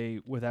play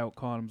without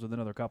condoms with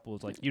another couple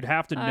is, like, you'd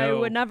have to know. I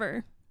would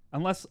never.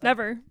 Unless.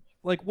 Never.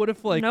 Like, what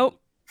if, like. Nope.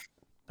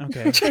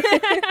 Okay.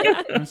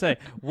 I'm saying,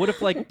 what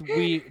if, like,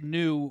 we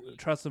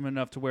trust them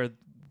enough to where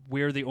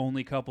we're the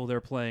only couple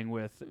they're playing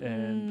with?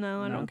 And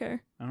no, I don't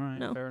care. All right,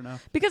 No. fair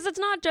enough. Because it's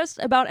not just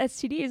about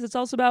STDs, it's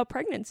also about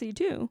pregnancy,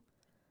 too.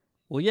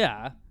 Well,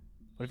 yeah.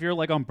 But if you're,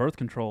 like, on birth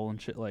control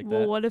and shit like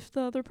Well, that. what if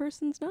the other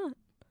person's not?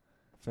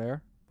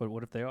 Fair. But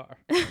what if they are?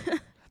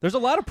 There's a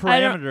lot of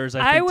parameters,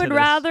 I think, I would to this.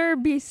 rather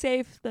be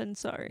safe than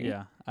sorry.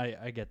 Yeah,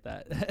 I get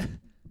that.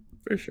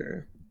 For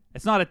sure.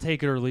 It's not a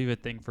take it or leave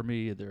it thing for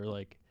me either.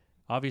 Like,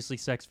 obviously,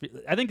 sex.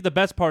 I think the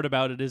best part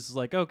about it is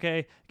like,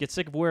 okay, get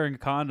sick of wearing a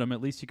condom.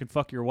 At least you can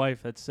fuck your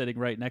wife that's sitting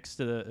right next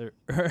to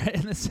or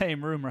in the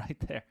same room right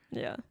there.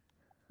 Yeah.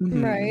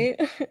 Mhm.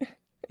 Right.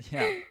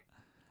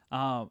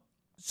 Yeah.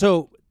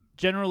 So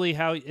generally,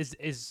 how is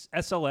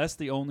SLS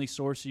the only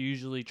source you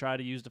usually try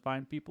to use to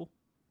find people?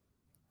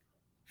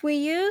 We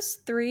use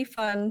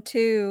 3Fun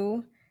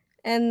too,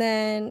 and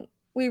then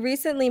we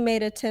recently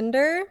made a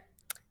Tinder,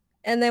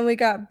 and then we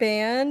got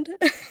banned.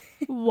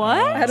 What?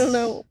 I don't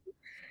know.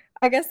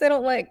 I guess they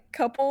don't like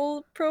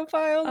couple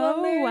profiles on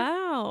Oh, there.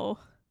 wow.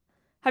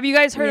 Have you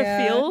guys heard of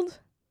Yeah. Field?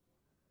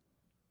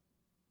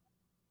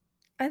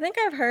 I think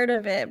I've heard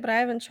of it, but I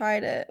haven't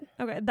tried it.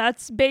 Okay,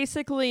 that's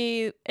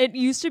basically, it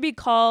used to be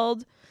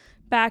called,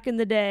 back in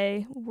the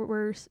day,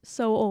 we're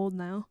so old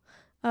now,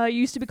 it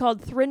used to be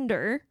called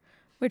Thrinder,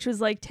 which was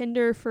like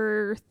Tinder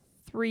for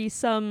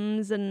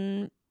threesomes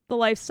and the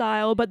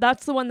lifestyle, but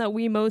that's the one that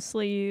we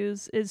mostly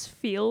use is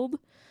Field,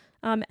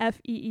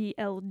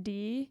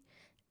 Feeld,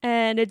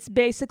 and it's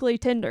basically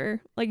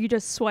Tinder. Like, you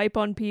just swipe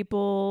on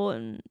people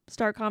and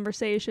start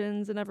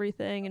conversations and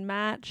everything and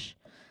match.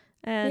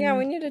 And Yeah,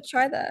 we need to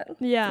try that.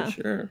 yeah. For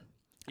sure.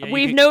 Yeah, you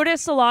We've could-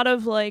 noticed a lot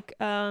of like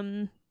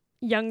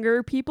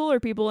younger people or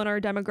people in our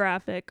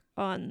demographic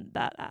on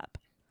that app.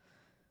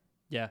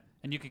 Yeah,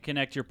 and you can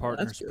connect your Oh, that's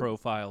partner's good.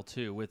 profile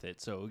too with it.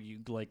 So you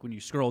like when you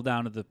scroll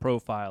down to the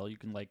profile, you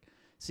can like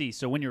see.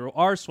 So when you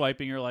are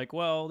swiping, you're like,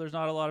 well, there's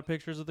not a lot of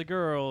pictures of the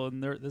girl,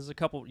 and there's a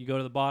couple. You go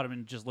to the bottom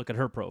and just look at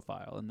her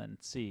profile, and then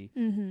see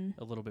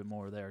Mm-hmm. a little bit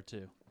more there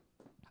too.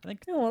 I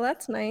think. Oh, well,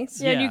 that's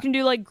nice. Yeah, and Yeah. you can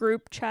do like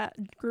group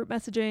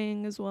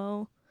messaging as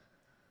well.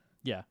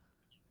 Yeah,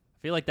 I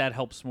feel like that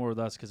helps more with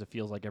us because it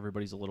feels like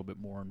everybody's a little bit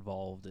more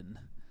involved and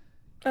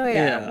Oh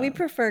yeah, we Yeah.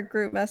 prefer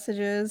group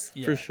messages.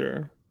 yeah. For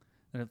sure.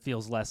 And it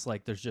feels less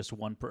like there's just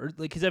one person.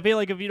 Because I feel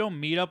like if you don't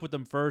meet up with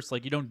them first,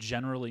 like you don't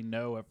generally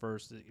know at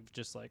first. It's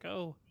just like,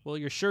 oh, well,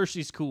 you're sure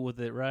she's cool with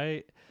it,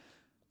 right?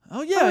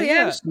 Oh yeah, Oh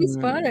yeah, yeah. she's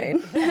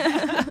fine.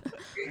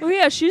 Oh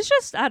yeah, she's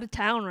just out of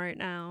town right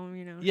now.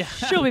 You know, Yeah.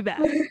 she'll be back.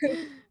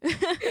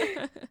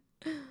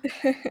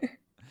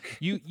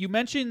 You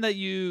mentioned that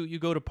you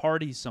go to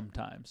parties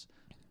sometimes.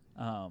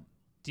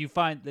 Do you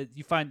find that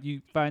you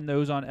find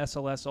those on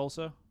SLS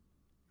also?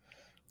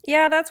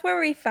 Yeah, that's where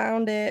we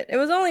found it. It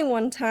was only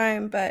one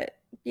time, but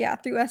yeah,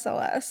 through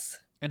SLS.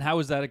 And how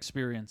was that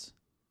experience?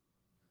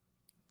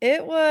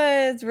 It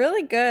was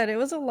really good. It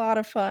was a lot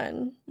of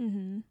fun.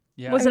 Mm-hmm.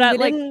 Yeah. Was I it mean, at we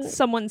like didn't-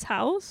 someone's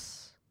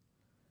house?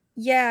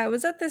 Yeah, it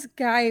was at this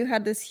guy who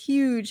had this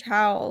huge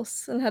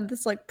house and had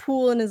this like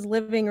pool in his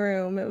living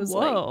room. It was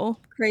like Whoa.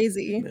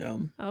 crazy. Yeah.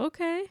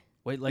 Okay.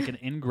 Wait, like an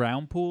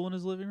in-ground pool in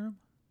his living room?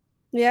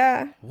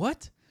 Yeah.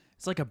 What?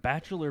 It's like a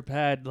bachelor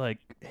pad, like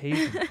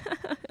haven.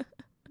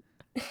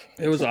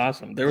 It was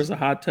awesome. There was a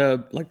hot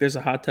tub, like there's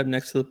a hot tub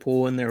next to the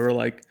pool, and there were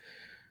like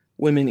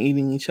women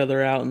eating each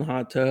other out in the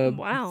hot tub,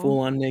 Wow. full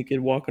on naked,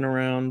 walking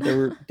around. There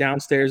were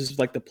downstairs is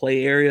like the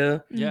play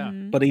area, Yeah.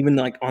 Mhm. but even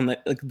like on the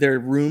like there are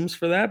rooms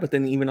for that, but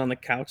then even on the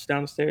couch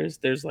downstairs,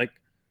 there's like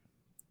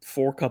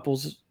four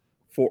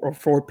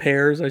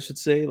pairs, I should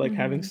say, like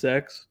having Mhm.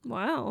 sex.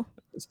 Wow.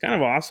 It's kind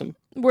of awesome.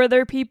 Were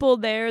there people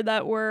there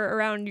that were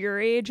around your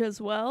age as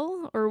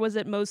well, or was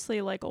it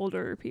mostly like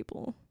older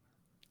people?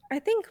 I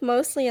think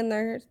mostly in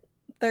their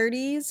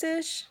 30s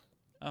ish.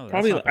 Oh, that's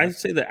Probably not bad. I'd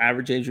say the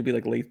average age would be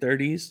like late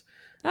 30s.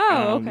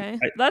 Oh, Um, okay.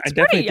 I That's definitely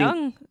pretty think-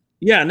 young.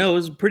 Yeah, no, it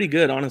was pretty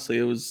good, honestly.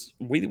 It was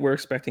we were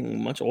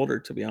expecting much older,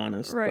 to be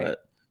honest. Right.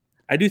 But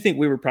I do think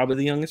we were probably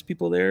the youngest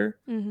people there.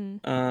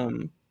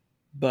 Mm-hmm.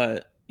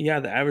 But yeah,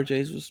 the average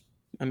age was,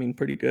 I mean,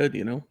 pretty good,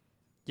 you know.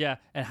 Yeah,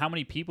 and how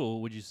many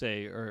people would you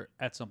say are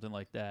at something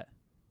like that?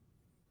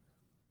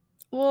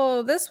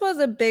 Well, this was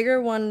a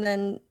bigger one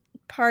than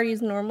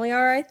parties normally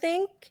are, I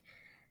think.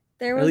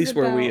 There was At least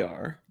where we about-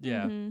 are.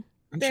 Yeah. Mhm.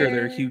 I'm sure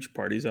there are There- huge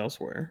parties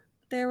elsewhere.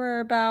 There were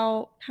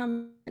about how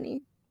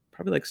many?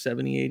 Probably like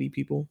 70, 80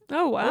 people.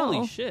 Oh wow.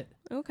 Holy shit.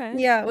 Okay.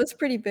 Yeah, it was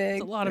pretty That's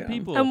big. a lot of Yeah.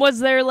 people. And was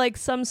there like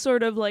some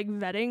sort of like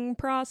vetting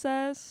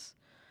process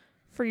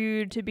for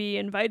you to be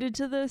invited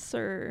to this,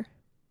 or?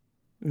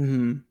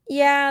 Hmm.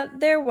 Yeah,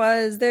 there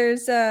was.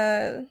 There's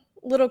a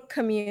little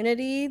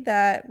community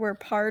that we're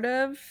part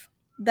of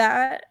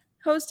that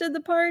hosted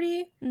the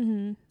party.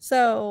 Mm-hmm.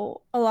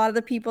 So a lot of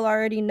the people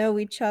already know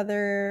each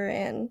other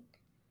and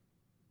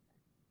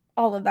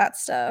all of that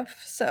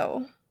stuff.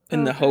 So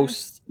And the Okay.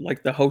 host,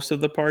 like the host of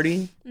the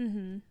party,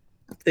 Mm-hmm.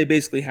 they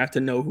basically have to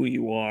know who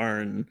you are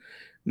and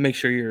make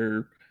sure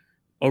you're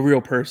a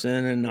real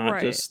person and not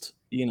Right. just,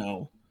 you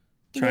know,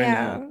 trying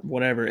Yeah. to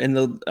whatever. And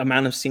the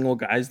amount of single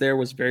guys there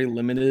was very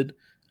limited.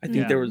 I think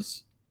Yeah. there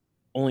was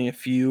only a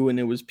few, and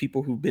it was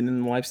people who've been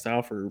in the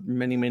lifestyle for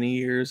many, many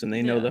years, and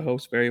they know Yeah. the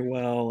host very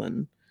well.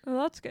 And Oh,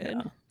 that's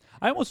good.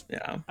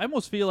 yeah, I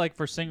almost feel like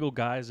for single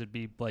guys it'd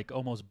be like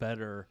almost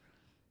better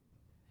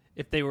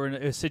if they were in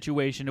a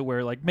situation to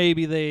where like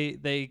maybe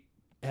they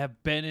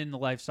have been in the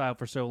lifestyle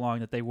for so long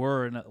that they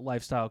were in a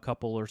lifestyle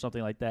couple or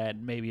something like that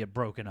and maybe have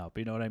broken up.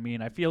 You know what I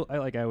mean? I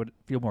would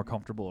feel more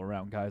comfortable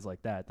around guys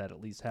like that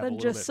at least have a Than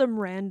little just bit. some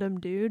random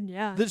dude.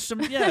 Yeah. There's some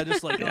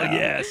just like Yeah. oh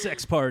yeah,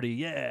 sex party,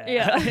 yeah.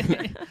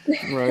 Yeah.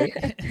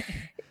 right.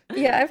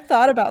 Yeah, I've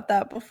thought about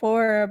that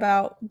before,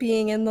 about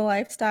being in the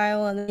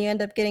lifestyle and then you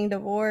end up getting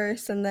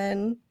divorced and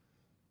then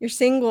you're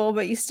single,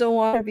 but you still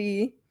want to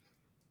be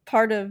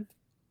part of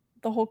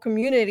the whole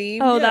community.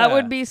 Oh, that Yeah.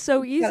 would be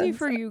so easy Gotta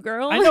for decide. you,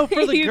 girl. I know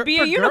for the You'd be a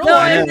for unicorn. girls,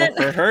 I Yeah, meant-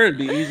 for her it'd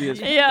be easy as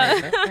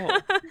Yeah.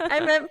 I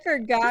meant for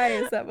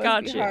guys that would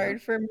Gotcha. be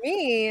hard. For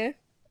me,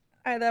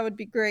 that would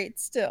be great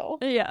still.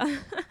 Yeah.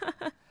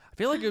 I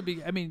feel like it would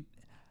be. I mean,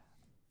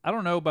 I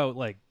don't know about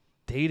like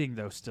dating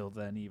though. Still,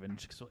 then even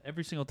so,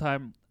 every single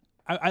time,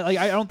 I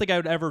don't think I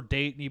would ever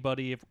date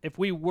anybody if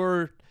we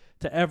were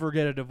to ever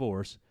get a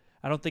divorce.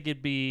 I don't think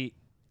it'd be.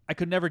 I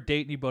could never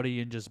date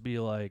anybody and just be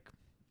like,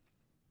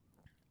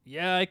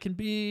 yeah, I can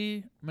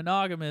be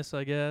monogamous,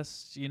 I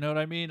guess. You know what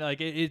I mean?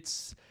 Like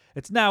it's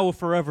now a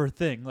forever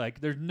thing.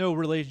 Like there's no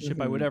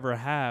relationship I would Mhm. ever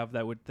have that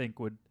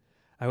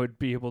I would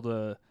be able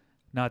to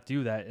not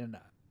do that, and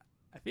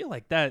I feel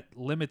like that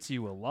limits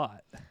you a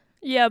lot.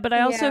 Yeah, but I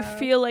also Yeah.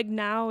 feel like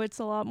now it's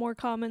a lot more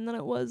common than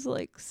it was,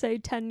 like, say,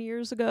 10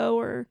 years ago,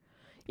 or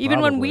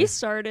even when Probably. we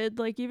started,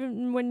 like,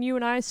 even when you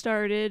and I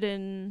started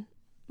in,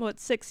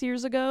 6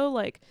 years ago,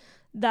 like,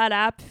 that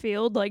app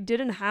field, like,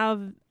 didn't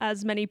have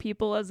as many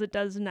people as it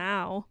does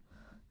now.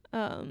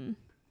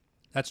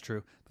 That's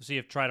true. So you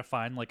have to try to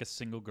find like a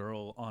single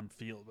girl on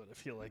field, but I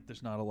feel like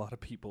there's not a lot of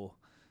people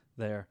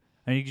there.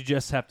 I mean, you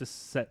just have to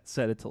set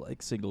it to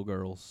like single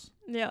girls.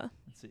 Yeah.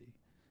 Let's see.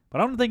 But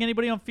I don't think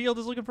anybody on field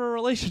is looking for a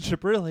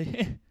relationship,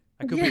 really.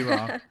 I could be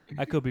wrong.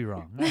 I could be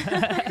wrong.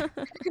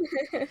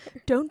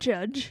 Don't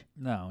judge.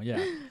 No,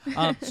 yeah.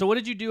 So what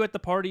did you do at the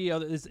party?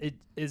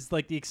 Is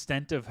like the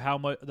extent of how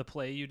much the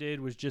play you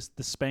did was just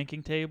the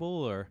spanking table,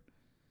 or?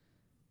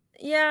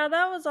 Yeah,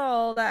 that was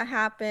all that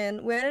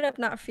happened. We ended up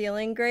not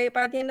feeling great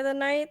by the end of the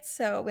night,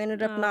 so we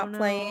ended up Oh, not no.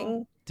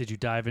 playing. Did you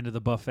dive into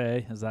the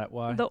buffet? Is that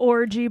why? The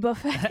orgy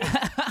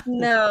buffet.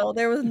 No,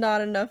 there was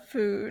not enough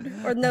food.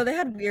 Or no, they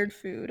had weird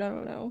food. I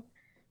don't know.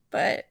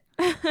 But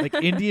Like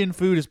Indian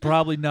food is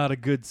probably not a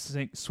good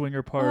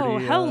swinger party. Oh,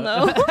 hell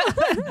no.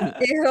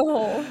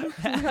 ew.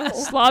 No.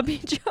 Sloppy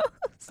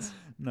Joes.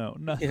 No,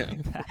 nothing Yeah.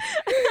 like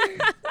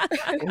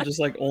that. Or just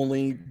like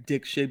only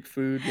dick-shaped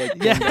food, like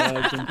Yeah. corn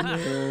dogs and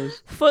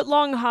bananas.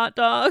 Foot-long hot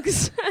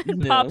dogs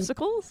and Yeah.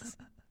 popsicles.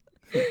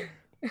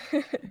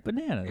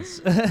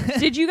 Bananas.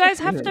 Did you guys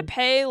have to Yeah.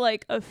 pay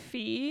like a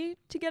fee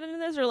to get into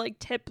this, or like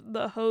tip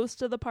the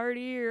host of the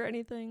party or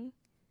anything?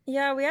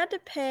 Yeah, we had to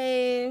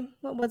pay,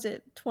 what was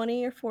it,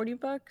 20 or 40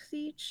 bucks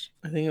each?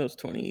 I think it was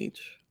 20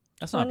 each.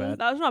 That's not bad.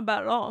 That was not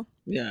bad at all.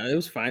 Yeah, it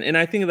was fine. And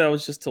I think that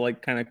was just to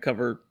like kind of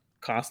cover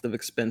cost of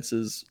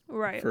expenses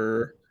Right.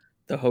 for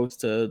the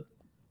host to,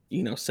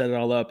 set it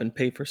all up and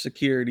pay for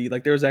security.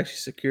 Like there was actually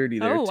security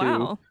there Oh, too.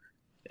 wow.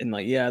 And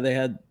like, yeah, they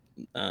had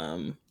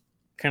kind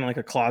of like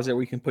a closet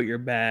where you can put your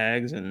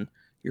bags and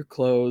your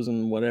clothes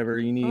and whatever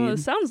you need. Oh, it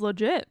sounds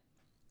legit.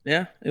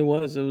 Yeah, it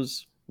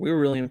was. We were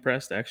really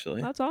impressed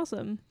actually. That's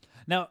awesome.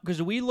 Now,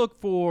 because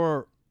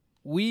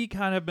we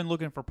kind of been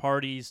looking for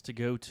parties to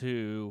go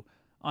to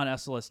on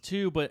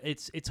SLS2, but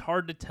it's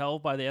hard to tell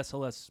by the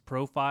SLS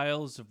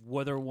profiles of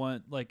whether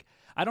one, like,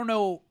 I don't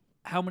know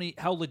how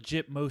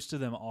legit most of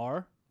them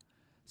are.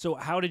 So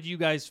how did you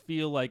guys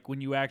feel like when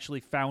you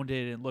actually found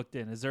it and looked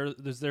in? Is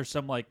there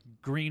some like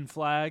green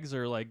flags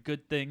or like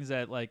good things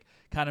that like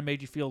kind of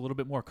made you feel a little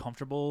bit more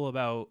comfortable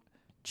about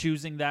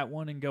choosing that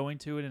one and going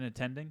to it and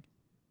attending?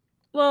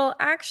 Well,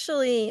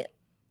 actually,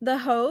 the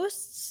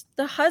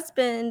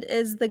husband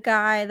is the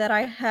guy that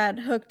I had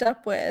hooked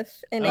up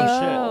with in Oh, shit.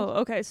 April.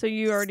 Okay, so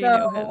you already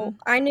knew him.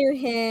 I knew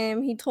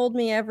him. He told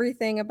me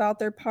everything about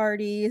their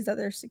parties, that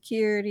their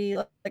security,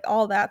 like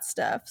all that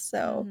stuff.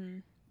 So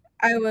Mhm.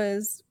 I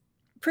was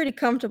pretty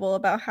comfortable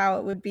about how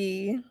it would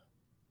be.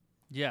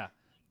 Yeah.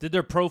 Did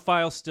their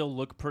profile still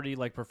look pretty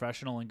like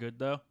professional and good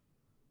though?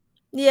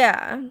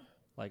 Yeah.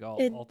 Like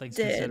It all things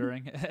did.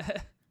 considering.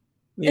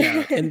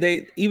 Yeah, and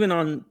they even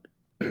on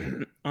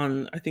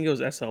I think it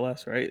was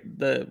SLS, right?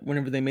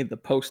 Whenever they made the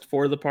post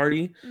for the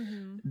party,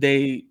 Mhm.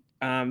 they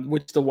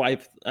which the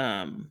wife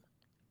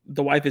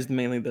is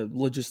mainly the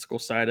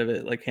logistical side of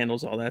it, like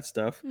handles all that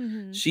stuff.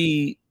 Mhm.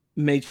 She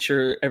made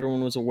sure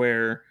everyone was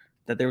aware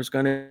that there was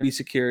going to be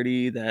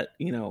security, that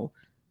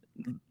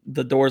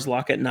the doors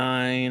lock at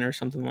 9 or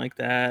something like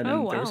that, and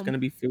Oh, there was wow. going to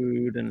be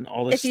food and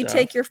all this If you stuff.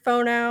 take your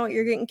phone out,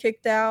 you're getting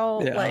kicked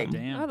out. Yeah. Like,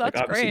 Damn. Oh, like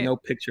that's obviously great. no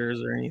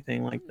pictures or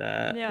anything like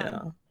that.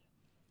 Yeah.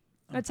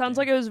 Yeah, It sounds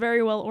like it was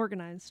very well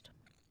organized.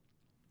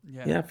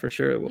 yeah, for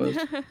sure it was.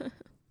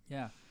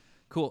 Yeah.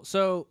 Cool.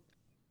 So,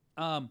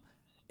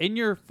 in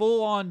your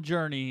full-on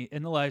journey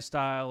in the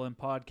lifestyle and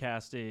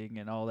podcasting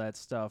and all that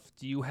stuff,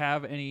 do you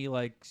have any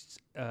like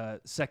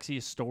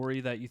sexiest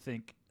story that you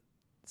think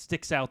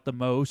sticks out the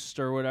most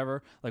or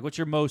whatever? Like, what's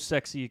your most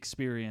sexy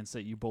experience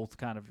that you both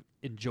kind of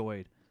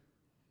enjoyed?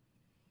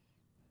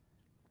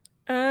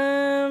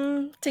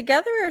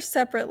 together or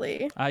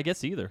separately? I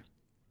guess either.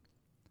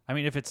 I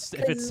mean, if it's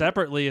 'Cause-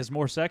 separately is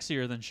more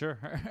sexier, then sure.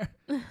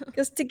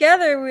 Because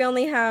together we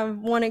only have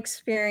one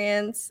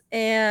experience,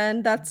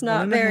 and that's One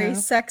not and a very half.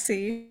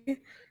 sexy.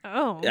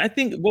 Oh. I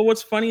think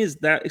what's funny is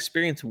that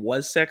experience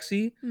was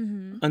sexy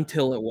Mm-hmm.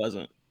 until it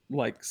wasn't.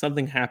 Like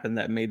something happened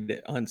that made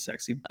it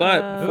unsexy.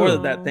 But before Oh.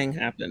 that thing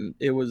happened,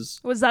 it was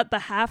Was that the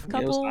half It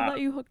was couple hot. that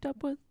you hooked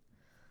up with?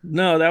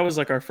 no, that was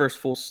like our first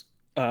full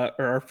or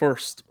our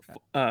first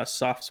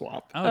soft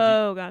swap.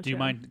 Oh, Gotcha. do you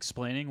mind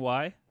explaining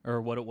why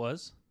or what it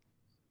was?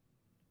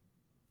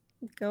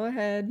 Go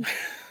ahead.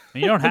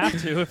 You don't have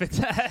to if it's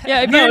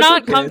Yeah, if No, you're it's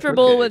not okay, it's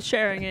comfortable okay. with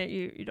sharing it,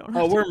 you don't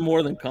have Oh, to. we're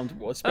more than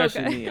comfortable,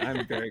 especially Okay. me.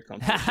 I'm very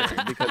comfortable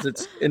sharing because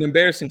it's an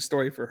embarrassing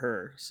story for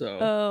her. So,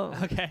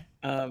 Oh. Okay.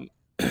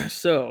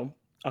 so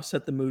I'll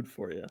set the mood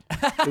for you.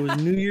 It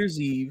was New Year's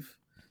Eve.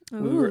 We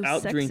Ooh, were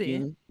out sexy.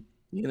 drinking.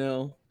 You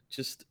know,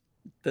 just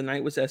the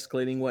night was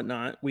escalating,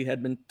 whatnot. We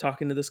had been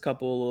talking to this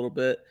couple a little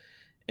bit,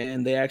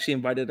 and they actually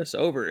invited us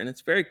over. And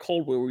it's very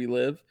cold where we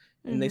live.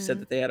 And they said Mhm.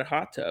 that they had a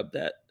hot tub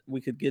that we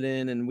could get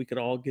in, and we could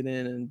all get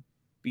in and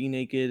be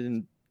naked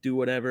and do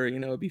whatever. You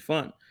know, it'd be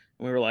fun. And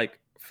we were like,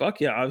 "Fuck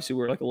yeah!" Obviously,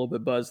 we were like a little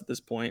bit buzzed at this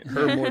point.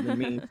 Her more than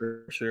me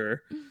for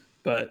sure.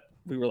 But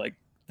we were like,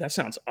 "That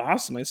sounds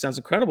awesome! It sounds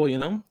incredible," you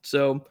know.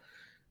 So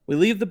we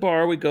leave the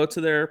bar, we go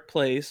to their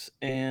place,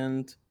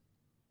 and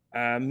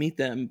meet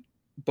them.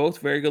 Both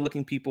very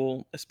good-looking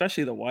people.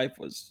 Especially the wife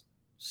was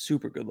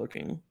super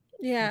good-looking.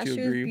 Yeah, Would you she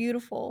was agree?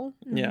 beautiful.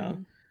 Yeah.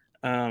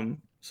 Mhm.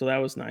 So that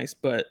was nice,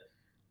 but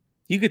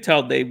you could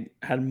tell they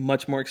had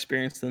much more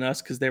experience than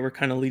us because they were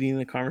kind of leading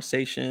the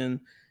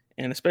conversation,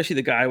 and especially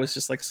the guy was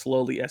just like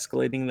slowly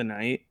escalating the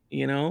night,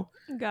 you know.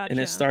 Gotcha. And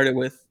it started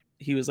with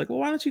he was like, "Well,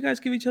 why don't you guys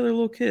give each other a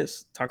little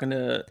kiss?" Talking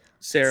to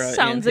Sarah. and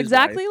Sounds his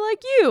exactly wife.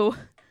 like you.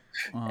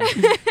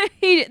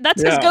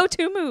 That's his Yeah.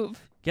 go-to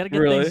move. Gotta get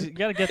Really? things.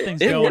 Gotta get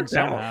things It going worked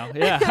out. somehow.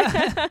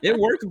 Yeah. It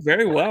worked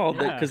very well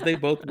Yeah. because they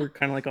both were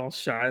kind of like all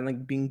shy and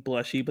like being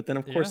blushy, but then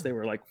of course Yeah. they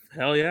were like,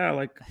 "Hell yeah!"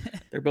 Like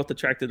they're both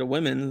attracted to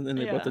women and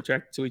they're both Yeah.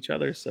 attracted to each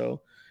other.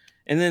 So,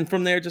 and then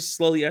from there, just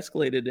slowly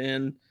escalated,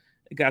 and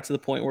it got to the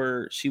point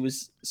where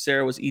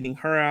Sarah was eating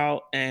her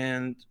out,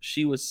 and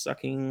she was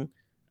sucking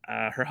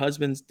her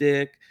husband's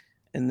dick,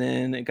 and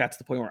then it got to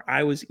the point where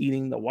I was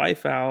eating the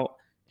wife out,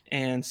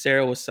 and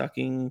Sarah was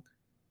sucking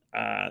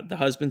the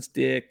husband's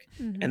dick,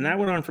 and Mhm. that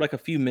went on for like a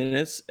few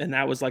minutes, and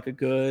that was like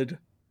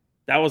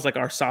that was like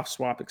our soft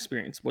swap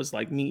experience, was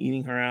like me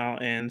eating her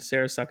out and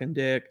Sarah sucking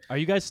dick. Are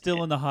you guys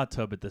still in the hot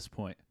tub at this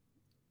point?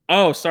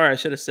 Oh, sorry, I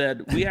should have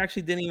said we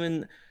actually didn't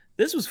even.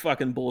 This was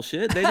fucking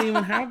bullshit. They didn't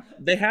even have.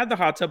 They had the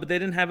hot tub, but they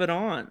didn't have it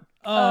on.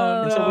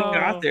 Oh, And so we Oh.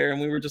 got there,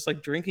 and we were just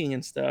like drinking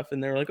and stuff,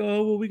 and they were like,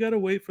 "Oh, well, we gotta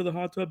wait for the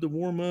hot tub to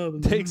warm up."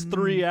 And Takes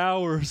 3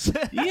 hours.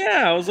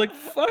 Yeah, I was like,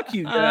 "Fuck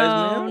you guys,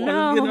 Oh, man!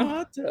 I wanted to get in a no.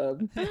 hot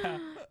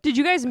tub." Did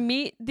you guys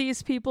meet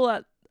these people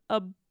at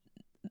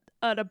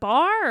a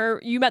bar, or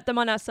you met them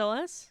on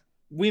SLS?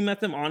 We met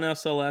them on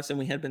SLS, and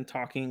we had been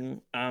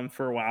talking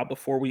for a while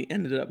before we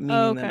ended up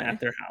meeting them Okay. at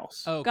their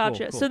house. Oh,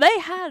 Gotcha. Cool, So they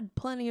had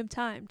plenty of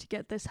time to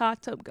get this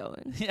hot tub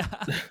going. yeah.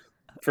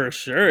 For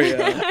sure,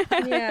 yeah.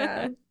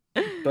 Yeah.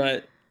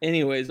 But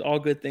anyways, all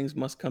good things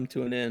must come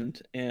to an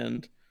end,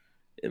 and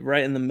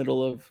right in the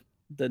middle of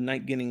the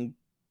night getting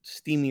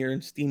steamier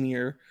and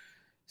steamier,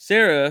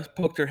 Sarah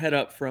poked her head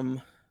up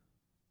from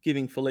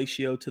giving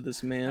fellatio to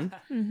this man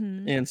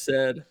Mm-hmm. and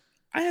said,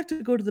 "I have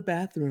to go to the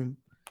bathroom."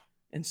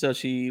 And so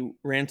she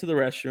ran to the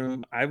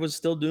restroom. I was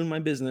still doing my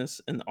business,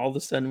 and all of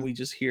a sudden we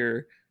just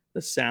hear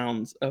the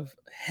sounds of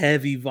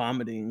heavy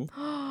vomiting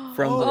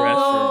from the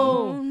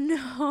Oh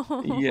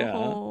no.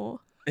 Yeah.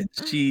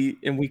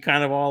 and we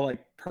kind of all like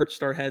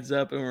perched our heads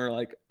up and we're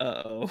like,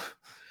 "Uh-oh."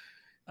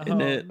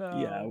 And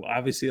yeah,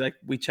 obviously like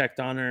we checked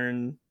on her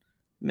and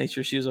made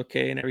sure she was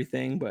okay and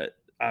everything, but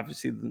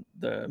obviously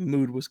the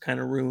mood was kind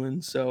of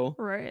ruined. So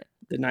Right.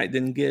 the night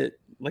didn't get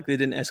like they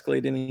didn't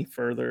escalate any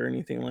further or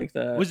anything like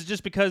that. Was it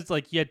just because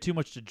like you had too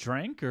much to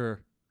drink,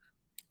 or?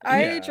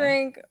 I Yeah.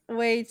 drank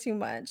way too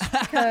much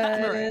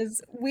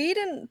because we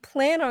didn't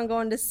plan on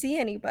going to see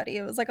anybody.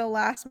 It was like a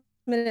last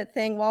minute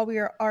thing while we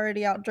were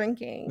already out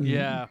drinking.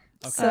 Yeah.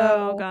 Okay.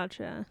 So- Oh,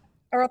 gotcha.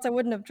 Or else I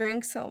wouldn't have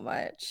drank so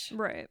much.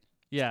 Right.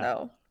 yeah.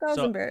 So that was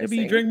So- Yeah, embarrassing.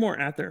 but you drink more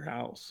at their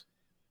house.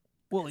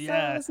 Well, So I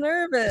yeah. was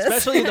nervous.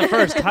 Especially the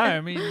first time.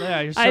 I mean,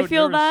 yeah, you're so I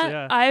feel nervous, that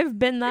Yeah. I've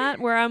been that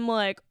where I'm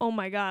like, oh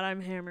my god, I'm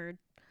hammered.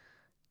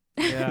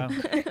 Yeah.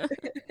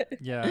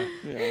 Yeah.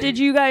 Yeah. Did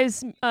you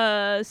guys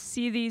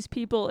see these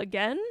people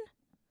again?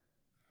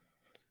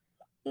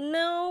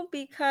 No,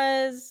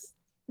 because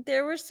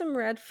there were some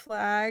red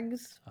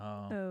flags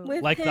Oh. Oh.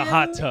 with Like him. the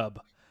hot tub.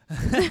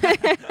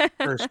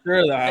 For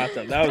sure the hot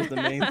tub. That was the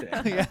main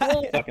thing. Yeah.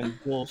 Well, Fucking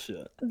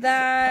bullshit.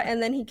 that,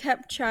 and then he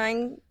kept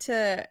trying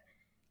to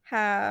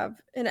have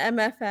an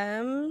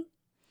MFM,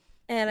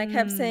 and I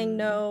kept saying Mm.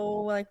 no,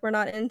 like we're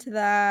not into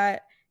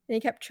that. And he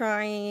kept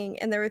trying,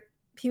 and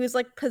he was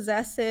like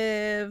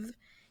possessive.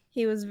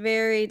 He was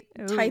very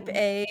type Ooh.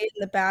 A in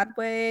the bad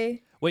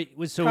way, Wait,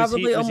 was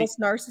probably he almost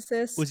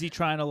narcissist. was he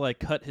trying to like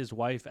cut his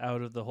wife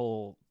out of the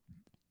whole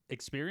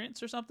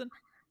experience or something?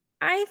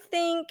 I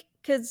think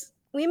because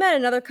we met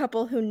another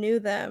couple who knew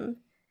them,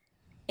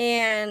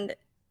 and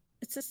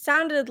it just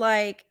sounded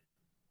like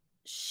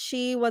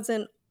she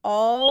wasn't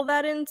all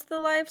that into the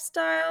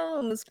lifestyle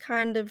and was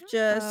kind of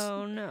just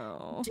Oh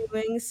no.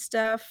 doing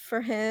stuff for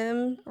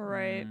him.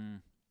 Right.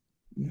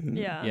 Mhm.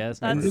 Yeah. Yeah,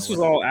 it's not And gonna this was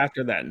work. all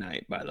after that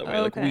night, by the way.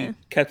 Like Okay. we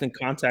kept in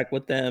contact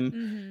with them,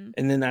 Mm-hmm.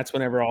 and then that's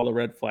whenever all the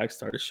red flags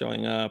started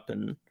showing up,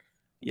 and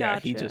yeah,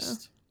 he Gotcha.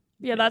 just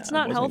Yeah, that's it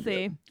not wasn't good.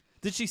 healthy.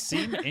 Did she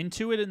seem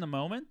into it in the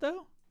moment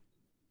though?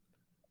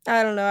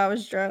 I don't know. I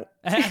was drunk.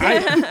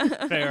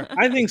 Fair.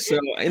 I think so.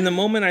 In the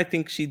moment, I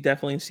think she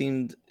definitely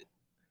seemed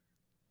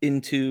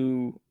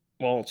into.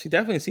 Well, she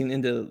definitely seemed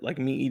into like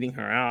me eating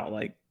her out.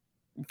 Like,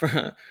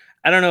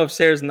 I don't know if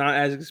Sarah's not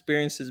as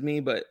experienced as me,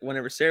 but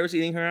whenever Sarah was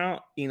eating her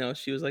out,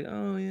 she was like,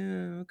 "Oh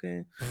yeah,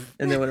 okay,"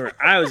 and then whenever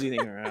I was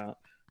eating her out,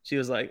 she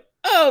was like,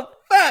 "Oh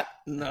fuck,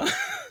 no."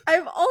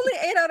 I've only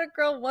ate out a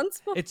girl once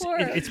before. It's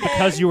okay?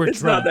 because you were It's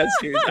drunk. not that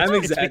serious. I'm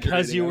It's exaggerating.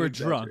 because you I'm were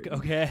drunk,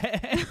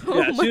 exaggerating. okay?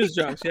 Oh Yeah, my she was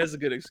drunk. She has a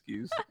good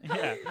excuse.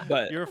 Yeah.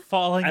 But You're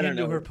falling I don't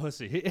into know. her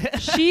pussy.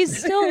 She's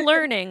still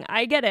learning.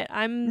 I get it.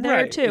 I'm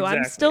there Right, too.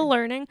 I'm still exactly.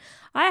 learning.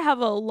 I have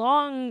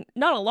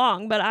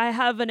but I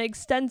have an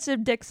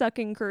extensive dick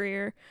sucking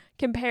career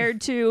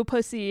compared to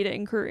pussy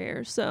eating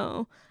career.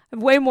 So I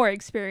have way more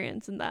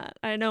experience in that.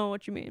 I know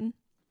what you mean.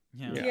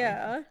 Yeah.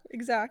 Yeah,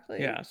 exactly.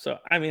 yeah, so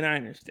I mean, I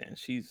understand.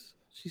 She's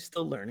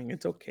still learning.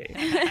 It's okay.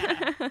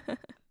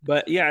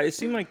 But yeah, it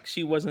seemed like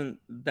she wasn't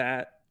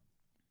that.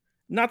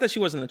 Not that she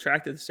wasn't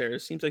attracted to Sarah.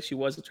 It seems like she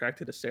was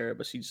attracted to Sarah,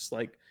 but she just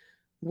like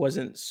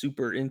wasn't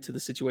super into the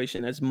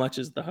situation as much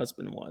as the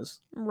husband was.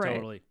 Right.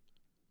 Totally.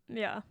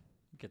 Yeah.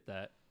 Get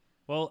that.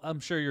 Well, I'm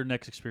sure your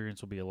next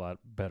experience will be a lot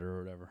better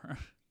or whatever.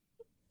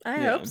 I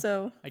Yeah. hope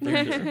so.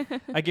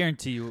 I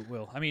guarantee you it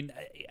will. I mean,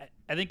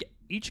 I think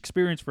each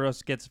experience for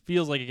us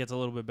feels like it gets a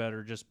little bit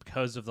better just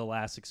because of the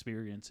last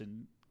experience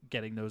and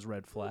getting those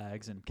red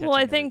flags and catching Well,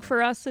 I think everything.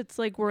 for us, it's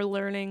like we're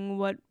learning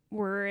what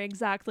we're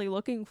exactly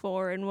looking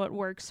for and what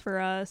works for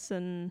us.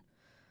 And,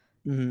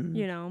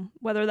 Mhm.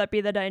 whether that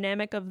be the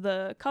dynamic of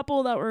the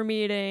couple that we're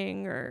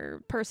meeting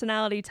or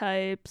personality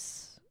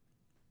types.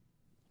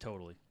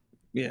 Totally.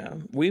 Yeah,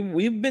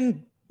 we've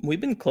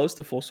been close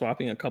to full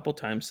swapping a couple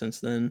times since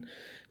then.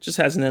 Just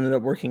hasn't ended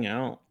up working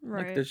out.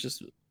 Right. Like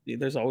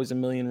there's always a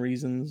million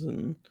reasons,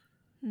 and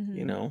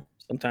Mhm.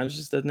 sometimes it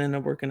just doesn't end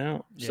up working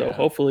out. So Yeah.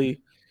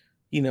 hopefully,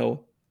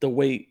 the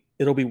wait,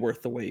 it'll be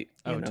worth the wait.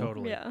 Oh,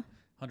 totally. Yeah.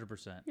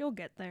 100%. You'll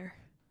get there.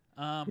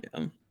 Yeah.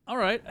 All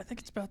right. I think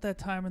it's about that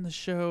time in the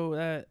show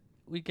that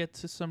we get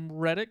to some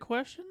Reddit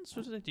questions.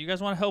 Do you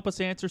guys want to help us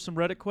answer some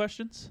Reddit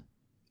questions?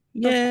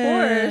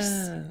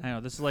 course. I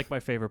know, this is like my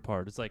favorite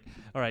part. It's like,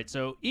 all right,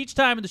 so each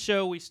time in the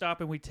show we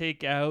stop and we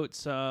take out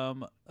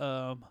some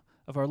of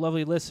our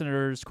lovely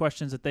listeners'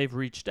 questions that they've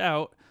reached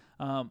out.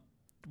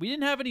 We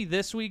didn't have any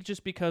this week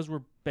just because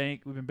we've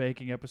been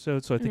banking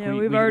episodes, so I think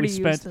we've already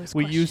used those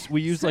we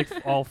used like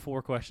all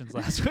 4 questions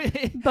last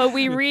week. But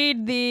we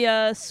read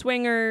the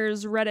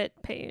Swingers Reddit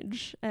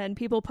page, and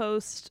people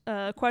post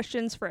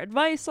questions for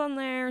advice on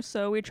there,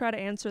 so we try to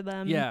answer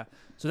them. Yeah.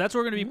 So that's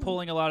what we're going to be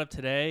pulling a lot of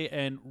today.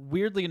 And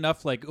weirdly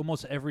enough, like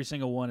almost every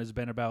single one has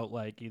been about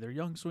like either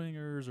young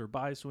swingers or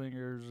bi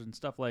swingers and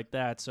stuff like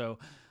that. So,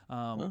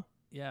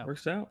 yeah.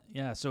 Works out.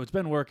 Yeah. So it's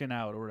been working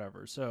out or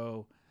whatever.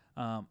 So,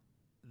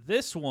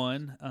 this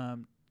one,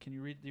 can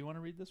you read? Do you want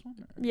to read this one?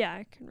 Or? Yeah,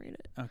 I can read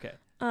it. Okay.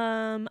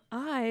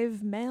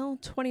 I've, male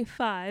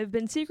 25,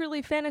 been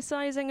secretly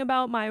fantasizing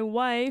about my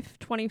wife,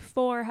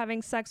 24,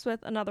 having sex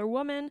with another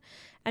woman,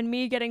 and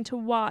me getting to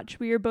watch.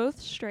 We are both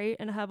straight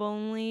and have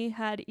only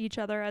had each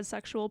other as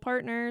sexual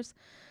partners.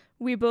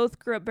 We both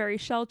grew up very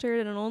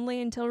sheltered, and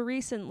only until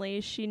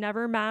recently, she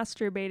never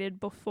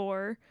masturbated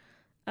before.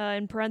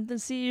 In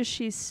parentheses,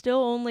 she's still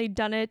only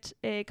done it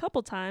a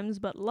couple times,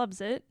 but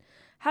loves it.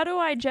 How do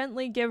I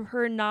gently give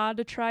her a nod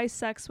to try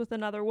sex with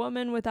another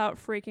woman without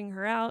freaking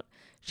her out?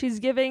 She's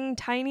giving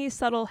tiny,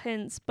 subtle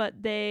hints,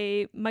 but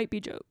they might be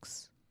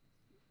jokes.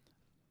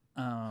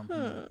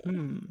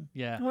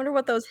 Yeah. I wonder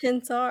what those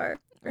hints are.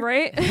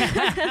 Right?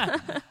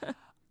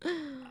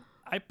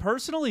 I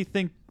personally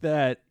think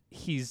that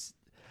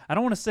I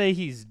don't want to say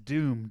he's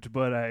doomed,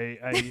 but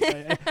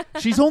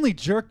she's only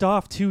jerked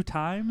off 2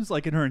 times,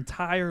 like in her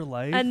entire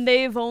life. And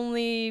they've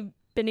only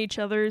been each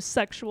other's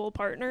sexual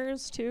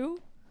partners, too.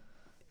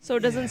 So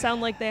it doesn't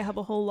sound like they have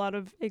a whole lot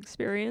of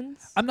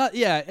experience. I'm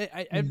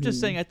just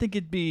saying, I think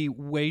it'd be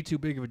way too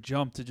big of a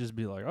jump to just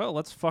be like, oh,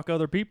 let's fuck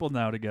other people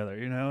now together.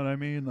 You know what I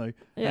mean? Like,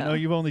 Yeah. I know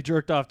you've only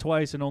jerked off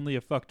twice and only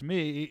have fucked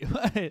me.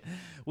 But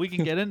we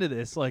can get into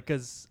this, like,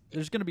 because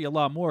there's going to be a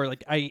lot more.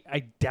 Like, I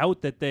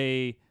doubt that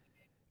they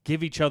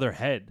give each other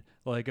head,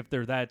 like, if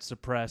they're that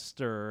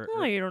suppressed or.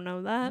 Oh, you don't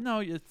know that.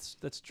 No,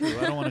 that's true.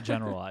 I don't want to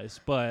generalize,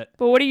 but.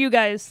 But what do you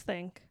guys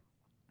think?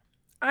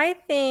 I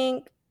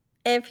think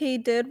if he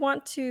did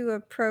want to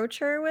approach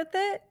her with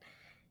it,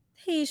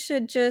 he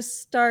should just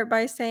start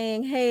by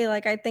saying, hey,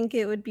 like, I think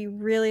it would be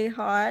really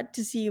hot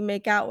to see you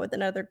make out with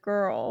another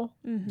girl.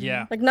 Mm-hmm.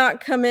 Yeah. Like,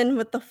 not come in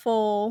with the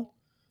full,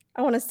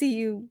 I want to see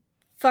you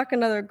fuck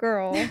another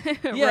girl.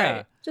 Yeah.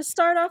 Right. Just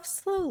start off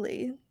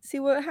slowly. See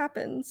what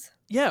happens.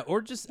 Yeah,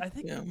 or just I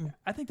think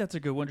that's a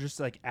good one. Just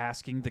like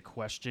asking the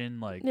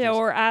question, like, Yeah, just,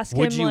 or ask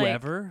would him, you like,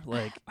 ever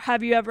like?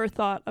 have you ever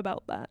thought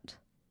about that?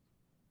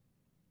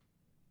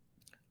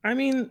 I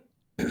mean,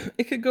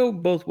 it could go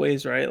both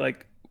ways, right?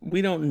 Like,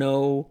 we don't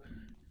know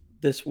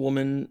this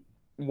woman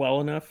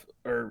well enough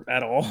or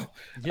at all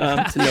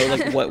to know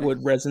like what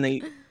would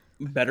resonate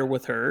better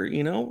with her,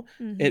 you know?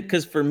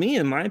 Because for me,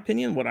 in my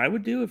opinion, what I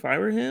would do if I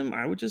were him,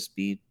 I would just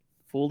be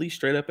fully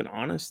straight up and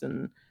honest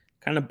and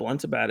kind of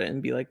blunt about it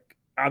and be like,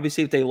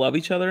 obviously, if they love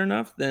each other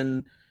enough,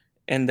 then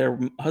and they're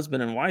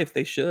husband and wife,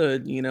 they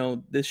should, you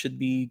know, this should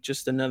be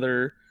just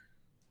another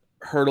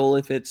hurdle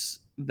if it's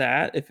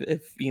that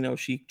if you know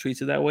she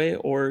treats it that way,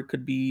 or it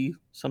could be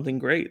something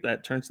great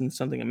that turns into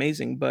something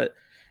amazing. But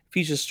if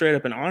he's just straight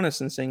up and honest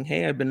and saying,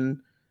 hey, I've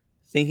been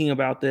thinking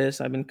about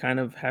this, I've been kind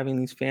of having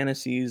these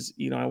fantasies,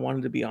 you know, I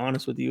wanted to be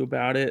honest with you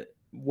about it,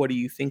 what do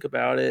you think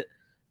about it?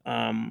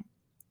 um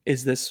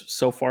is this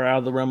so far out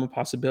of the realm of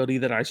possibility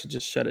that I should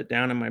just shut it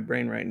down in my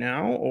brain right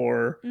now,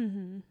 or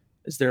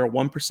is there a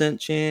 1%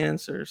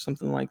 chance or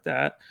something like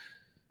that?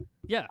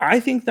 Yeah, I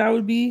think that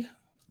would be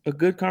a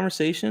good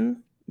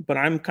conversation, but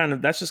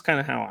that's just kind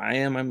of how I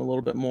am. I'm a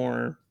little bit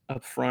more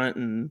upfront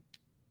and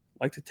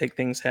like to take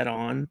things head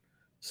on.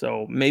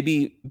 So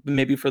maybe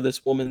for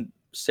this woman,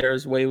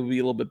 Sarah's way would be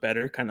a little bit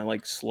better, kind of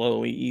like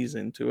slowly ease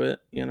into it,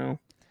 you know?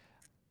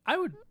 I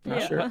would.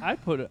 Not sure.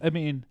 I'd put it. I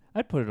mean,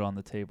 I'd put it on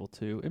the table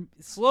too. And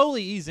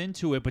slowly ease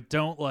into it, but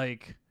don't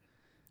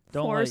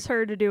Force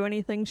her to do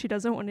anything she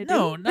doesn't want to do.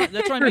 No, that's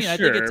what I For mean. I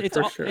think sure, it's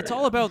for all, sure, it's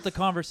all about the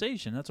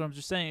conversation. That's what I'm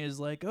just saying. Is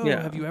like, oh,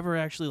 Yeah. have you ever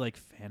actually like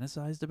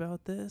fantasized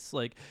about this?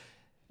 Like,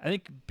 I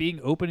think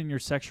being open in your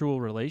sexual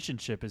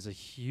relationship is a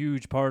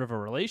huge part of a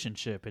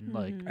relationship, and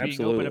like being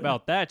Absolutely. open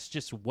about that's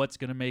just what's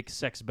gonna make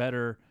sex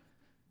better,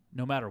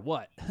 no matter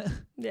what.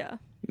 Yeah.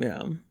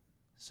 Yeah,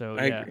 So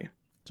I yeah. agree.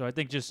 So I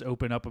think just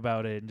open up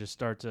about it and just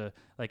start to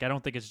like. I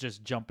don't think it's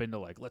just jump into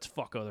like let's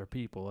fuck other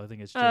people. I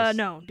think it's just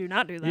No, do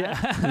not do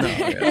that.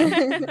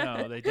 Yeah.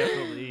 No, they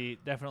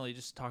definitely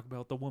just talk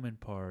about the woman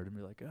part and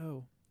be like,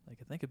 oh, like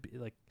I think it'd be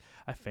like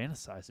I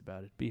fantasize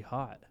about it. Be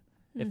hot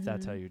if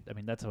that's how you. I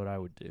mean, that's what I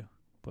would do.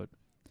 But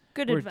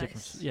Good we're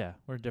advice.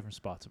 we're in different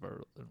spots of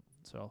our.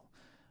 So I'll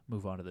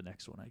move on to the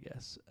next one, I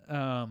guess.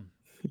 All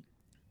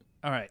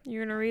right.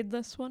 You're gonna read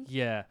this one?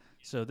 Yeah.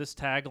 So this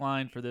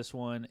tagline for this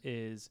one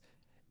is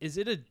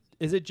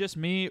it just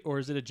me or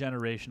is it a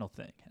generational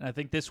thing? And I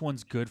think this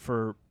one's good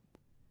for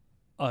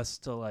us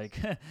to like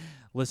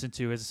listen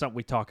to. It's something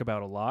we talk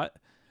about a lot.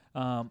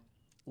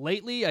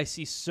 Lately, I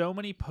see so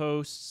many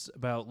posts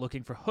about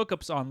looking for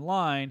hookups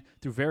online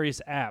through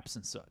various apps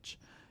and such.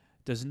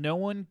 Does no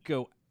one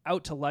go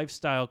out to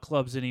lifestyle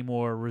clubs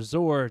anymore,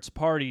 resorts,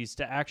 parties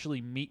to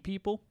actually meet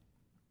people?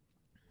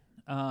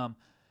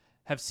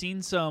 Have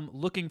seen some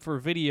looking for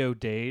video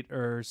date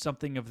or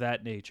something of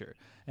that nature,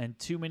 and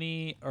too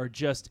many are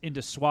just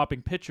into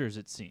swapping pictures,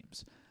 it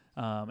seems,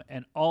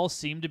 and all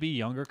seem to be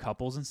younger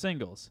couples and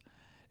singles.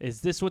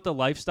 Is this what the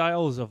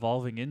lifestyle is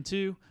evolving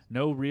into?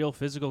 No real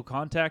physical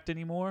contact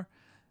anymore?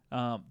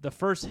 The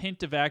first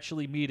hint of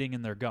actually meeting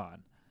and they're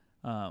gone.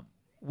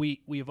 We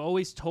have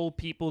always told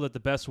people that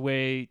the best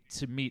way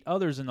to meet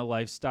others in the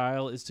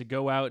lifestyle is to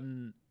go out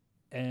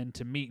and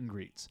to meet and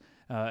greets.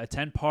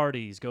 Attend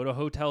parties, go to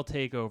hotel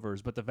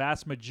takeovers, but the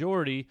vast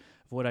majority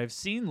of what I've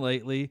seen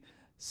lately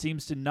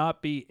seems to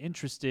not be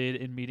interested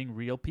in meeting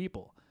real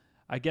people.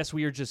 I guess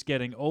we are just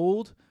getting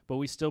old, but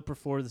we still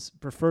prefer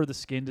the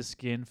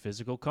skin-to-skin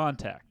physical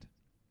contact.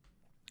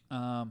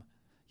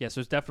 So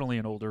it's definitely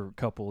an older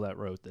couple that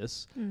wrote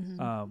this,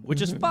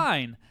 which is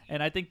fine.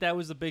 And I think that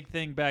was the big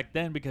thing back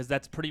then because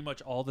that's pretty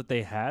much all that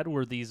they had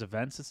were these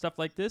events and stuff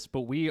like this.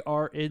 But we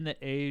are in the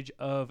age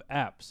of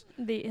apps.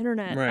 The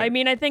internet. Right. I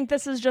mean, I think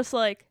this is just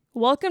like,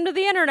 welcome to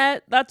the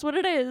internet. That's what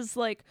it is.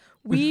 Like,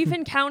 we've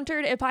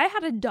encountered, if I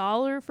had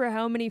 $1 for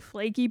how many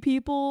flaky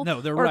people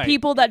No, they're or right.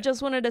 people that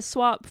just wanted to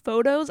swap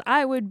photos,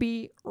 I would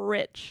be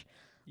rich.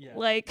 Yeah.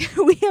 Like,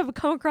 we have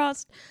come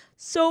across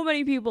so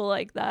many people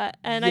like that.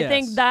 And I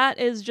think Yes. that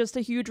is just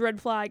a huge red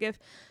flag if,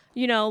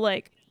 you know,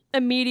 like,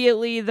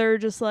 immediately they're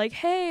just like,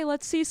 hey,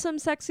 let's see some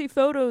sexy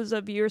photos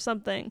of you or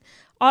something.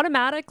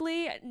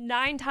 Automatically,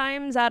 9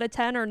 times out of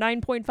 10 or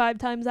 9.5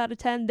 times out of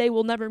 10, they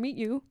will never meet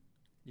you.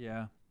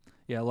 Yeah,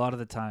 a lot of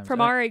the time. From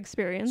our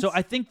experience. So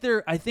I think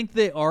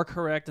they are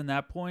correct in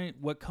that point.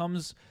 What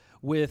comes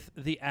with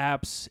the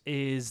apps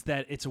is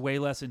that it's way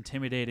less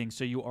intimidating.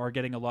 So you are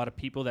getting a lot of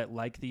people that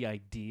like the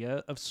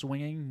idea of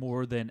swinging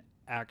more than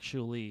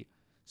actually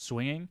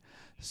swinging.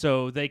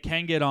 So they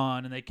can get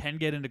on and they can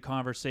get into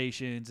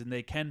conversations and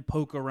they can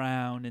poke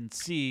around and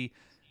see.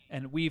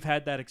 And we've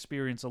had that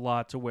experience a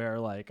lot to where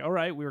like, all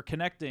right, we're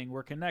connecting.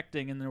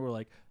 And then we're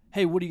like,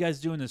 hey, what are you guys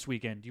doing this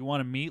weekend? Do you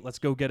want to meet? Let's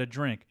go get a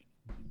drink.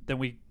 Then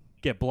we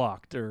get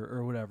blocked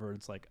or whatever.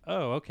 It's like,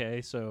 oh,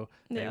 okay. So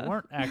they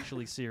weren't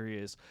actually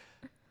serious.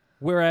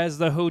 Whereas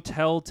the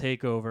hotel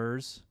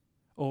takeovers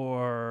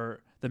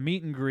or the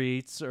meet and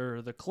greets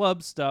or the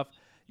club stuff,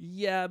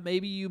 Yeah,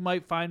 maybe you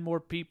might find more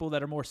people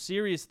that are more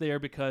serious there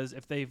because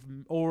if they've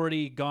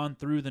already gone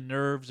through the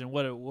nerves and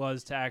what it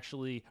was to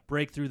actually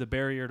break through the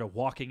barrier to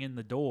walking in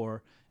the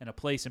door in a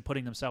place and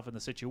putting themselves in the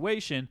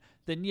situation,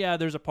 then yeah,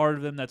 there's a part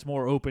of them that's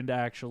more open to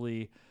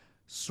actually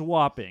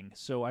swapping.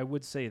 So I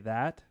would say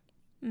that.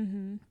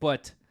 Mm-hmm.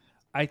 But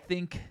I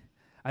think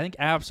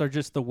apps are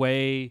just the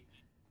way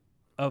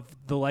of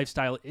the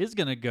lifestyle is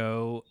going to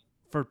go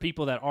for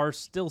people that are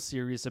still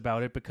serious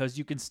about it, because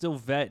you can still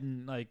vet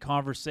and like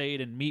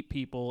conversate and meet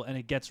people, and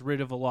it gets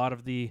rid of a lot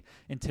of the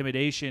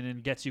intimidation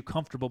and gets you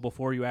comfortable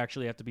before you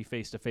actually have to be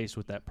face to face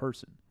with that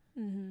person.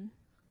 Mm-hmm.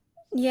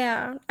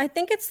 Yeah, I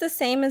think it's the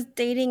same as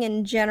dating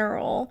in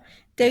general.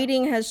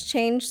 Dating has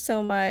changed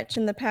so much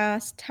in the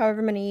past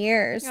however many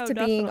years Oh, to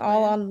being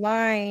all definitely.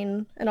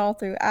 online and all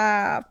through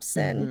apps,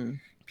 and Mhm.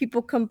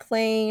 people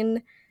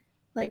complain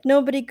like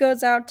nobody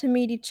goes out to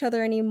meet each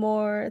other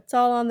anymore. It's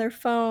all on their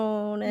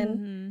phone, and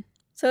Mm-hmm.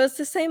 so it's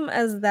the same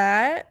as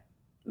that.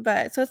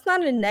 But so it's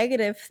not a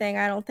negative thing,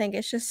 I don't think.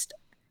 It's just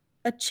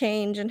a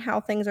change in how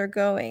things are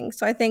going.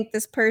 So I think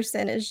this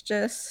person is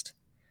just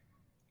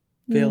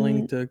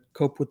Failing to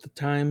cope with the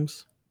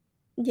times.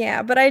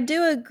 yeah, but I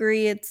do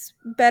agree it's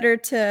better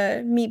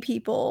to meet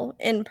people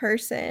in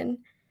person,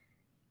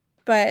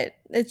 but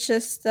it's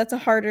just that's a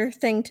harder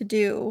thing to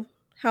do.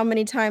 How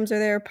many times are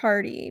there a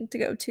party to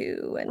go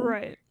to, and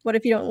Right. what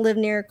if you don't live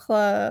near a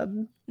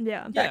club?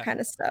 Yeah. That Yeah. kind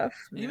of stuff.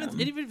 Even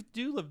Yeah. even if you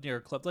do live near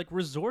a club, like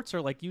resorts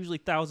are like usually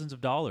thousands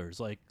of dollars.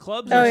 Like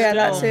clubs Oh are yeah,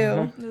 that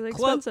still too. It's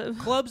expensive.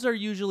 clubs are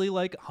usually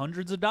like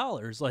hundreds of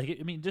dollars. Like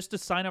I mean, just to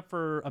sign up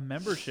for a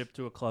membership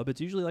to a club,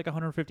 it's usually like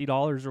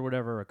 $150 or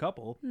whatever a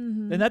couple,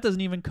 Mm-hmm. and that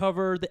doesn't even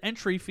cover the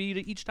entry fee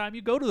to each time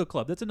you go to the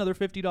club. That's another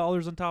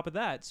 $50 on top of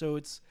that. So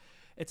it's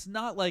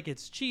not like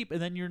it's cheap, and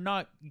then you're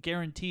not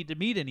guaranteed to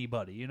meet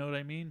anybody. You know what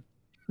I mean?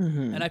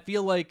 Mhm. And I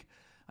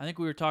think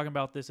we were talking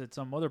about this at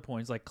some other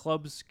points. Like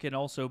clubs can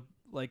also,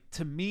 like,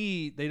 to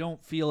me, they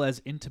don't feel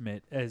as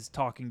intimate as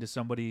talking to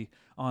somebody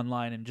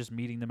online and just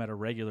meeting them at a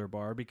regular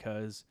bar,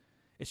 because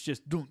it's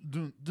just dun,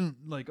 dun, dun,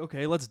 like,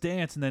 okay, let's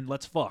dance and then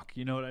let's fuck.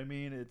 You know what I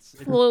mean?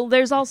 Well,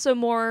 there's also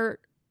more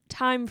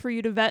time for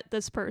you to vet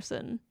this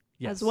person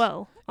yes. as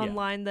well Yeah.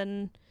 online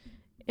than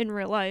in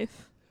real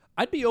life.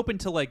 I'd be open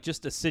to like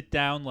just a sit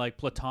down, like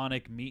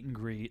platonic meet and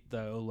greet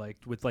though, like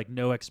with like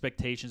no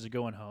expectations of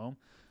going home.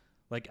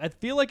 Like I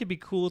feel like it'd be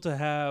cool to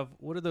have,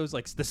 what are those,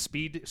 like the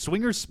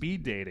swinger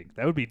speed dating?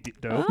 That would be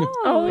dope,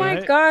 Oh my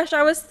right? gosh,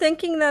 I was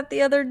thinking that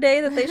the other day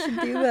that they should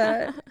do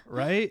that.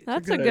 Right?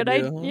 That's a good good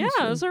idea. idea,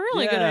 Yeah, it's a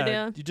really good Yeah,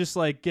 idea. you just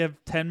like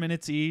give 10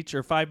 minutes each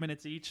or 5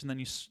 minutes each, and then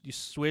you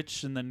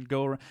switch and then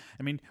go around.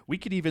 I mean, we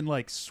could even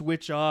like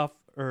switch off,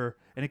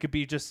 and it could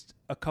be just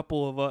a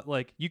couple of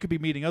like you could be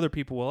meeting other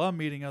people while I'm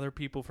meeting other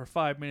people for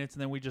 5 minutes,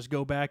 and then we just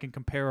go back and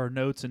compare our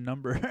notes and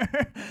number.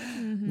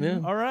 Mm-hmm. Yeah.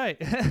 All right.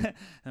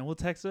 And we'll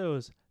text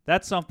those.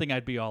 That's something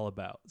I'd be all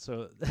about.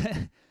 So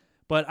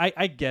but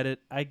I get it.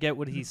 I get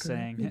what he's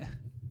saying.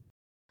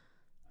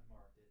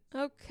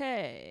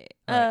 Okay.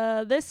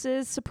 Right. This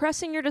is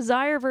suppressing your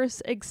desire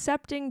versus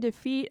accepting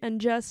defeat and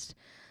just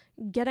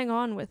getting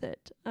on with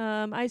it.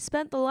 I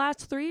spent the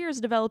last 3 years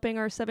developing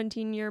our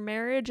 17-year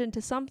marriage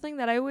into something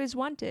that I always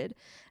wanted,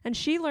 and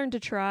she learned to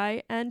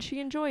try, and she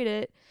enjoyed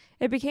it.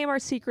 It became our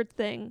secret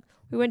thing.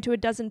 We went to a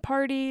dozen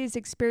parties,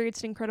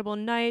 experienced incredible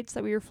nights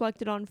that we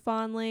reflected on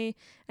fondly,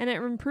 and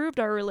it improved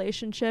our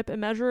relationship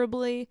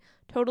immeasurably.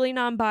 Totally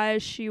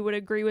non-biased, she would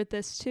agree with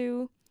this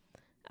too.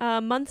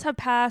 Months have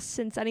passed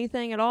since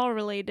anything at all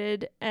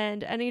related,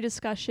 and any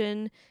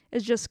discussion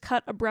is just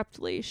cut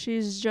abruptly.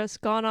 She's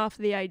just gone off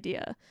the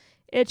idea.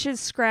 Itch is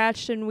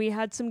scratched, and we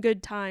had some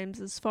good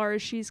times as far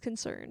as she's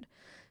concerned.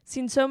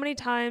 Seen so many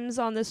times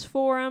on this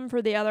forum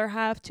for the other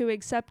half to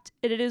accept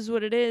it is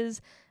what it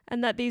is,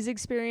 and that these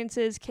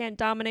experiences can't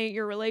dominate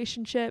your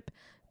relationship.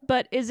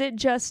 But is it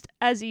just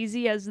as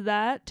easy as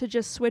that to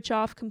just switch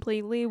off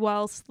completely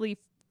whilst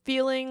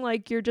feeling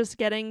like you're just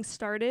getting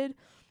started?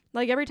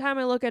 Like every time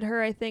I look at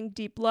her, I think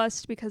deep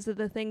lust because of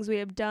the things we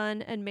have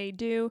done and may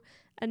do,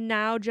 and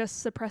now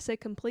just suppress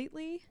it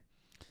completely.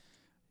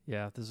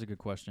 Yeah, this is a good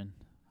question.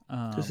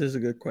 This is a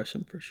good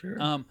question for sure.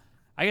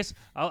 I guess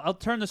I'll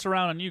turn this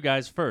around on you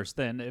guys first.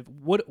 Then,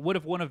 what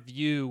if one of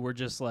you were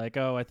just like,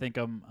 oh, I think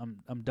I'm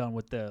done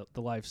with the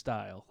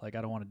lifestyle. Like,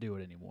 I don't want to do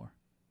it anymore.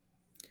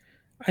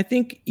 I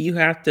think you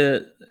have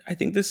to. I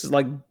think this is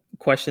like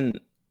question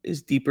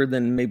is deeper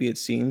than maybe it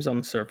seems on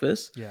the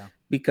surface. Yeah.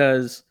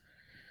 Because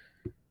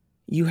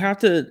you have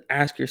to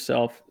ask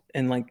yourself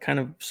and like kind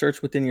of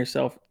search within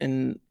yourself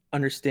and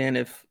understand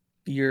if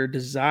your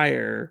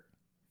desire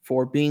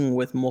for being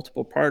with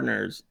multiple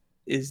partners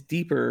is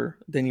deeper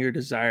than your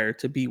desire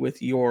to be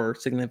with your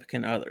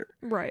significant other.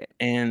 Right.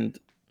 And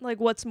like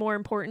what's more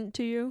important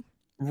to you?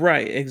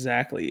 right,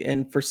 exactly.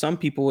 And for some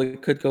people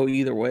it could go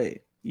either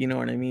way. You know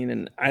what I mean?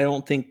 And I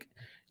don't think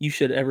you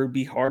should ever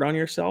be hard on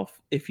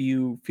yourself if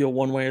you feel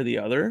one way or the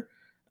other.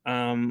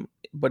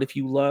 But if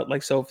you love,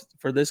 like, so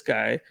for this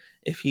guy,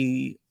 if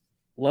he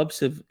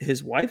loves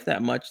his wife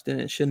that much, then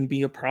it shouldn't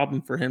be a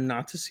problem for him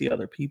not to see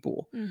other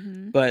people.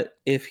 Mm-hmm. But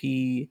if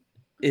he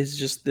is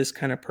just this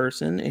kind of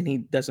person and he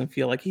doesn't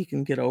feel like he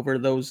can get over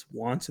those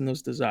wants and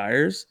those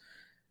desires,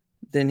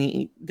 then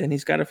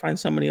he's got to find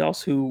somebody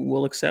else who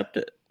will accept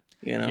it,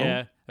 you know?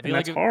 Yeah, I feel And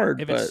that's like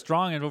hard, if but it's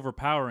strong and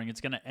overpowering,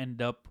 it's going to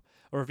end up,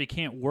 or if he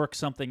can't work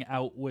something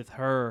out with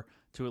her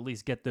to at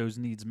least get those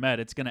needs met,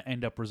 it's going to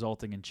end up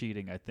resulting in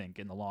cheating, I think,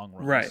 in the long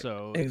run. Right,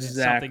 So exactly. it's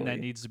something that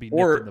needs to be nipped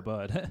Or- in the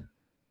bud.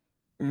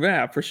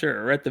 yeah, for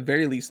sure. Or at the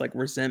very least, like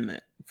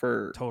resentment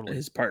for Totally.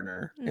 his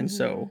partner. Mhm. And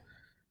so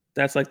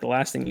that's like the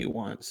last thing you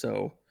want.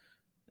 So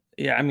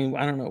yeah, I mean,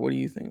 I don't know. What do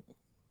you think?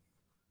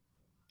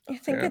 I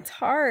think Sarah? it's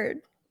hard.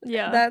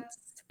 Yeah. That's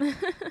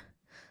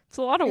It's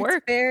a lot of it's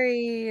work.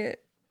 very,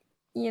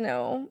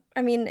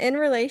 I mean, in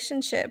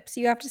relationships,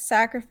 you have to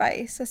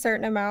sacrifice a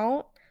certain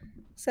amount.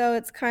 So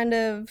it's kind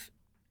of,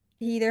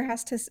 he either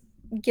has to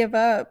give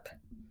up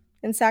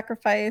and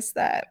sacrifice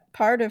that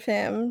part of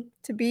him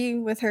to be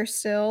with her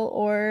still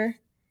or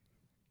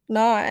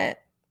not.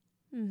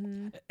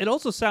 Mm-hmm. It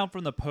also sounded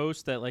from the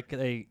post that like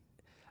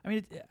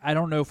I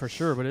don't know for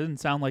sure, but it didn't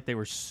sound like they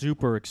were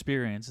super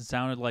experienced. It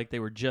sounded like they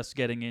were just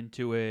getting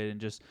into it and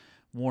just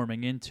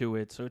warming into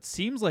it. So it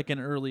seems like an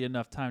early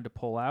enough time to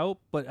pull out,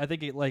 but I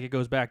think it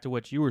goes back to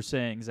what you were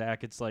saying,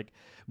 Zach. It's like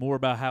more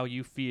about how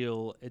you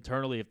feel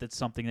internally, if it's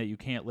something that you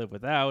can't live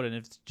without, and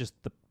if it's just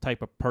the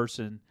type of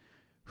person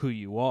who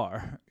you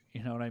are.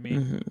 You know what I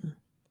mean? Mhm.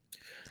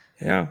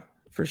 Yeah,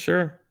 for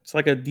sure. It's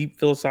like a deep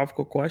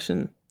philosophical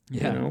question.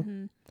 Yeah. You know?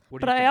 Mm-hmm.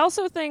 What do But you I think?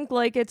 also think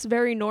like it's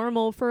very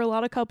normal for a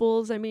lot of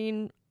couples. I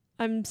mean,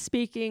 I'm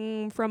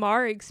speaking from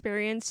our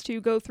experience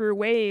to go through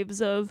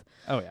waves of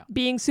Oh yeah.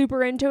 being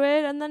super into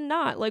it and then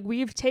not. Like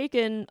we've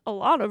taken a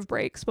lot of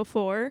breaks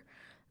before.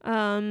 So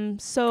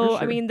For I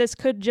sure. mean, this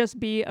could just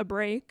be a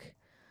break.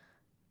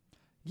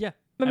 Yeah.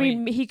 I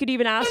mean, he could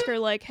even ask her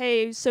like,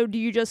 "Hey, so do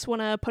you just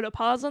want to put a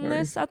pause on Sorry.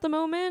 this at the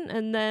moment,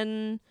 and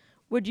then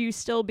would you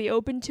still be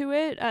open to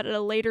it at a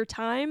later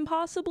time,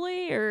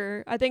 possibly?"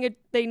 Or I think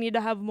they need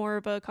to have more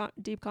of a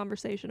deep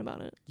conversation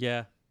about it.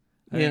 Yeah.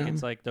 I Yeah. think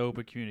it's like the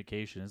open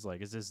communication is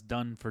like, is this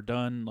done for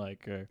done?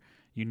 Like,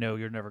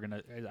 you're never going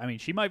to, I mean,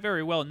 she might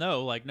very well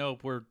know, like,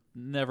 nope, we're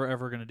never,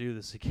 ever going to do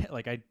this again.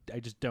 Like, I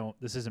just don't,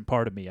 this isn't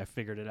part of me. I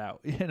figured it out,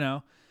 you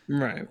know?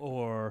 Right.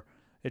 Or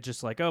it's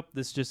just like, oh,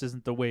 this just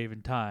isn't the wave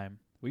in time.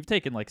 We've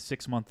taken like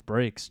 6-month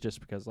breaks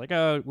just because like,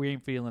 oh, we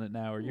ain't feeling it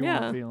now. Or you Yeah.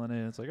 aren't feeling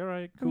it. It's like, all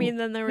right, cool. I mean,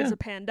 then there was Yeah. a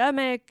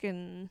pandemic,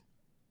 and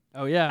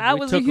oh yeah. that We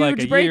was a took like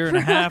huge a break year and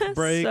a for half us,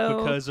 break so-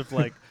 because of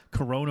like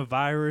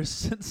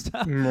coronavirus and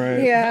stuff.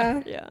 Right.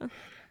 Yeah. yeah.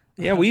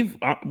 Yeah, we've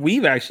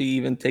actually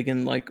even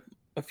taken like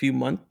a few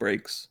month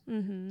breaks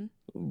Mm-hmm.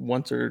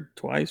 once or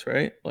twice,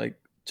 right? Like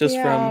just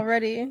yeah, from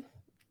already.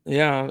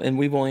 yeah, and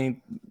we've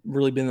only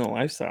really been in the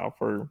lifestyle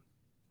for,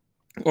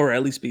 or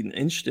at least been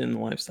interested in the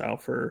lifestyle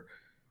for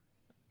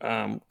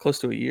close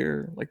to a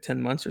year, like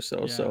 10 months or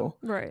so. Yeah. So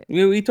Right.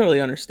 we totally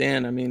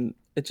understand. I mean,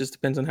 it just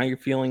depends on how you're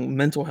feeling.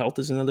 Mental health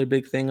is another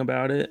big thing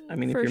about it. I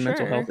mean, For if your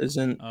mental sure. health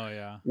isn't Oh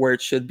yeah. where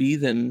it should be,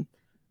 then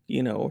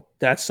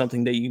that's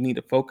something that you need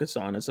to focus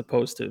on as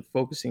opposed to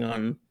focusing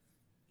on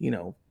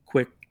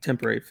quick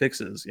temporary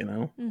fixes.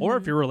 Or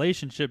if Mhm. your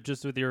relationship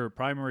just with your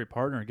primary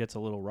partner gets a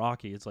little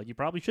rocky, it's like you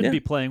probably shouldn't Yeah.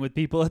 be playing with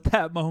people at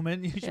that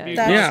moment. You should Yeah, be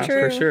That's yeah,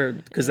 true. for sure,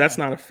 because that's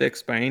not a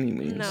fix by any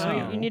means.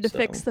 No, you need to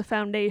fix the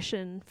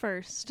foundation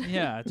first.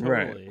 Yeah,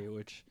 Right. totally.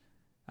 Which,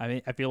 I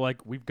mean, I feel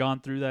like we've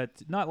gone through that,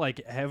 not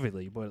like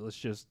heavily, but let's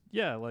just,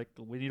 like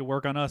we need to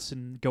work on us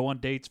and go on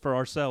dates for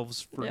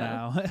ourselves for Yeah.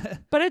 now.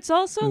 But it's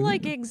also Mhm.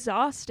 like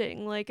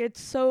exhausting. Like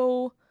it's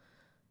so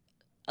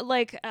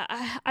like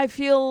I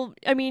feel,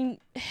 I mean,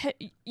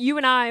 you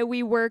and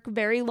we work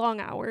very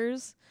long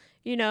hours,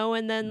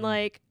 and then Mm.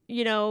 like,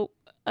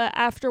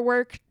 after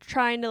work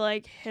trying to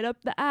like hit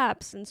up the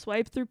apps and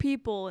swipe through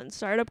people and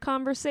start up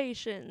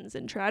conversations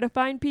and try to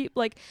find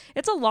people, like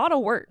it's a lot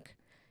of work.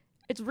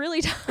 It's really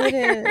It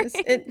tiring. is.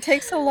 It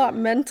takes a lot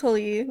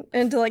mentally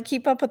and to like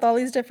keep up with all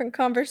these different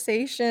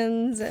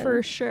conversations and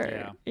For sure.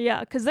 Yeah. Yeah,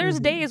 because there's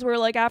Mhm. days where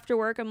like after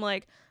work I'm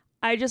like,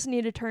 I just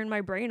need to turn my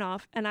brain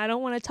off and I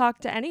don't want to talk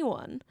to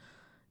anyone.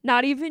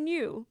 Not even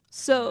you.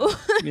 So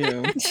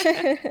Yeah.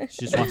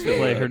 She just wants to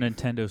play her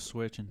Nintendo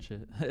Switch and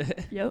shit.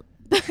 yep.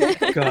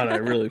 God, I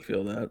really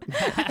feel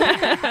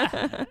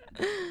that.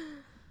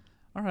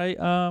 All right.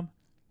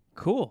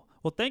 Cool.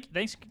 Well,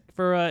 thanks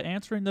for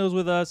answering those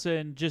with us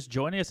and just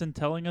joining us and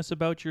telling us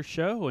about your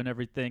show and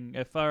everything.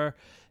 If our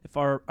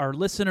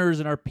listeners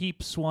and our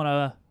peeps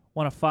wanna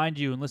find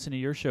you and listen to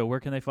your show, where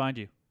can they find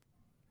you?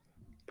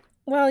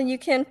 Well, you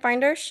can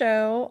find our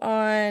show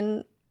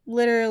on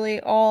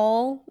literally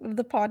all of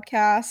the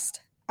podcast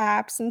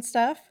apps and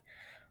stuff,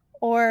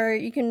 or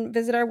you can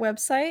visit our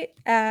website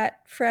at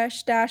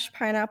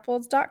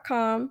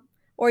fresh-pineapples.com,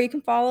 or you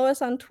can follow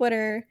us on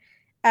Twitter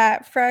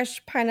at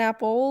Fresh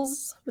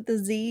Pineapples with a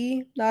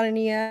Z, not an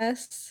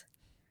ES,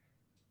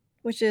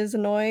 which is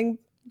annoying,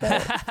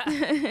 but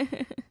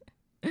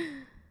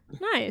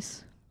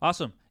Nice.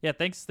 Awesome. Yeah,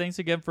 thanks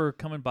again for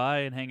coming by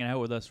and hanging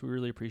out with us. We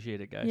really appreciate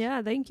it, guys.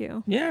 Yeah, thank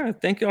you. Yeah,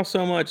 thank y'all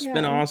so much. It's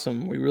been Yeah.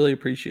 awesome. We really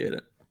appreciate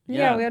it.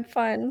 Yeah, we had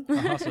fun.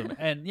 Awesome.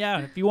 And yeah,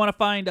 if you want to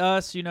find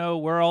us,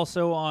 we're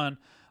also on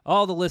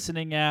all the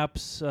listening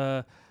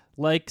apps.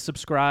 Like,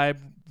 subscribe,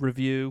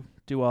 review,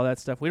 do all that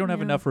stuff. We don't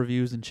have enough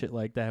reviews and shit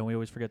like that, and we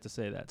always forget to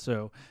say that.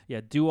 So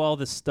yeah, do all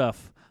this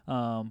stuff.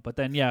 But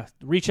then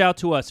reach out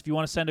to us if you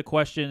want to send a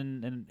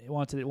question and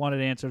want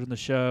it answered in the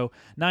show.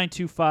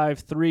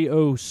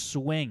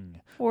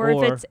 925-30-SWING. Or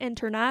if it's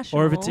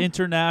international. Or if it's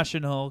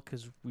international,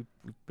 because we've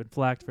been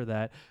flagged for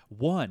that.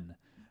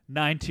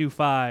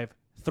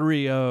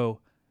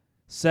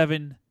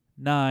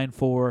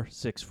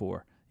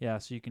 1-925-30-79464. Yeah,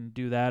 so you can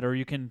do that, or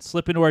you can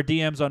slip into our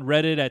DMs on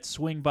Reddit at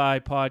Swing By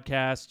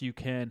Podcast. You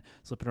can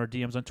slip into our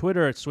DMs on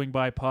Twitter at Swing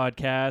By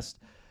Podcast.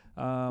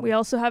 We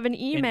also have an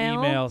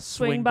email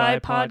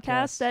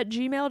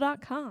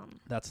swingbypodcast@gmail.com.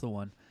 That's the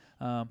one.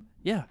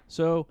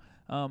 So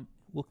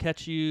we'll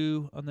catch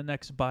you on the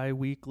next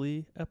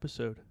bi-weekly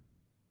episode.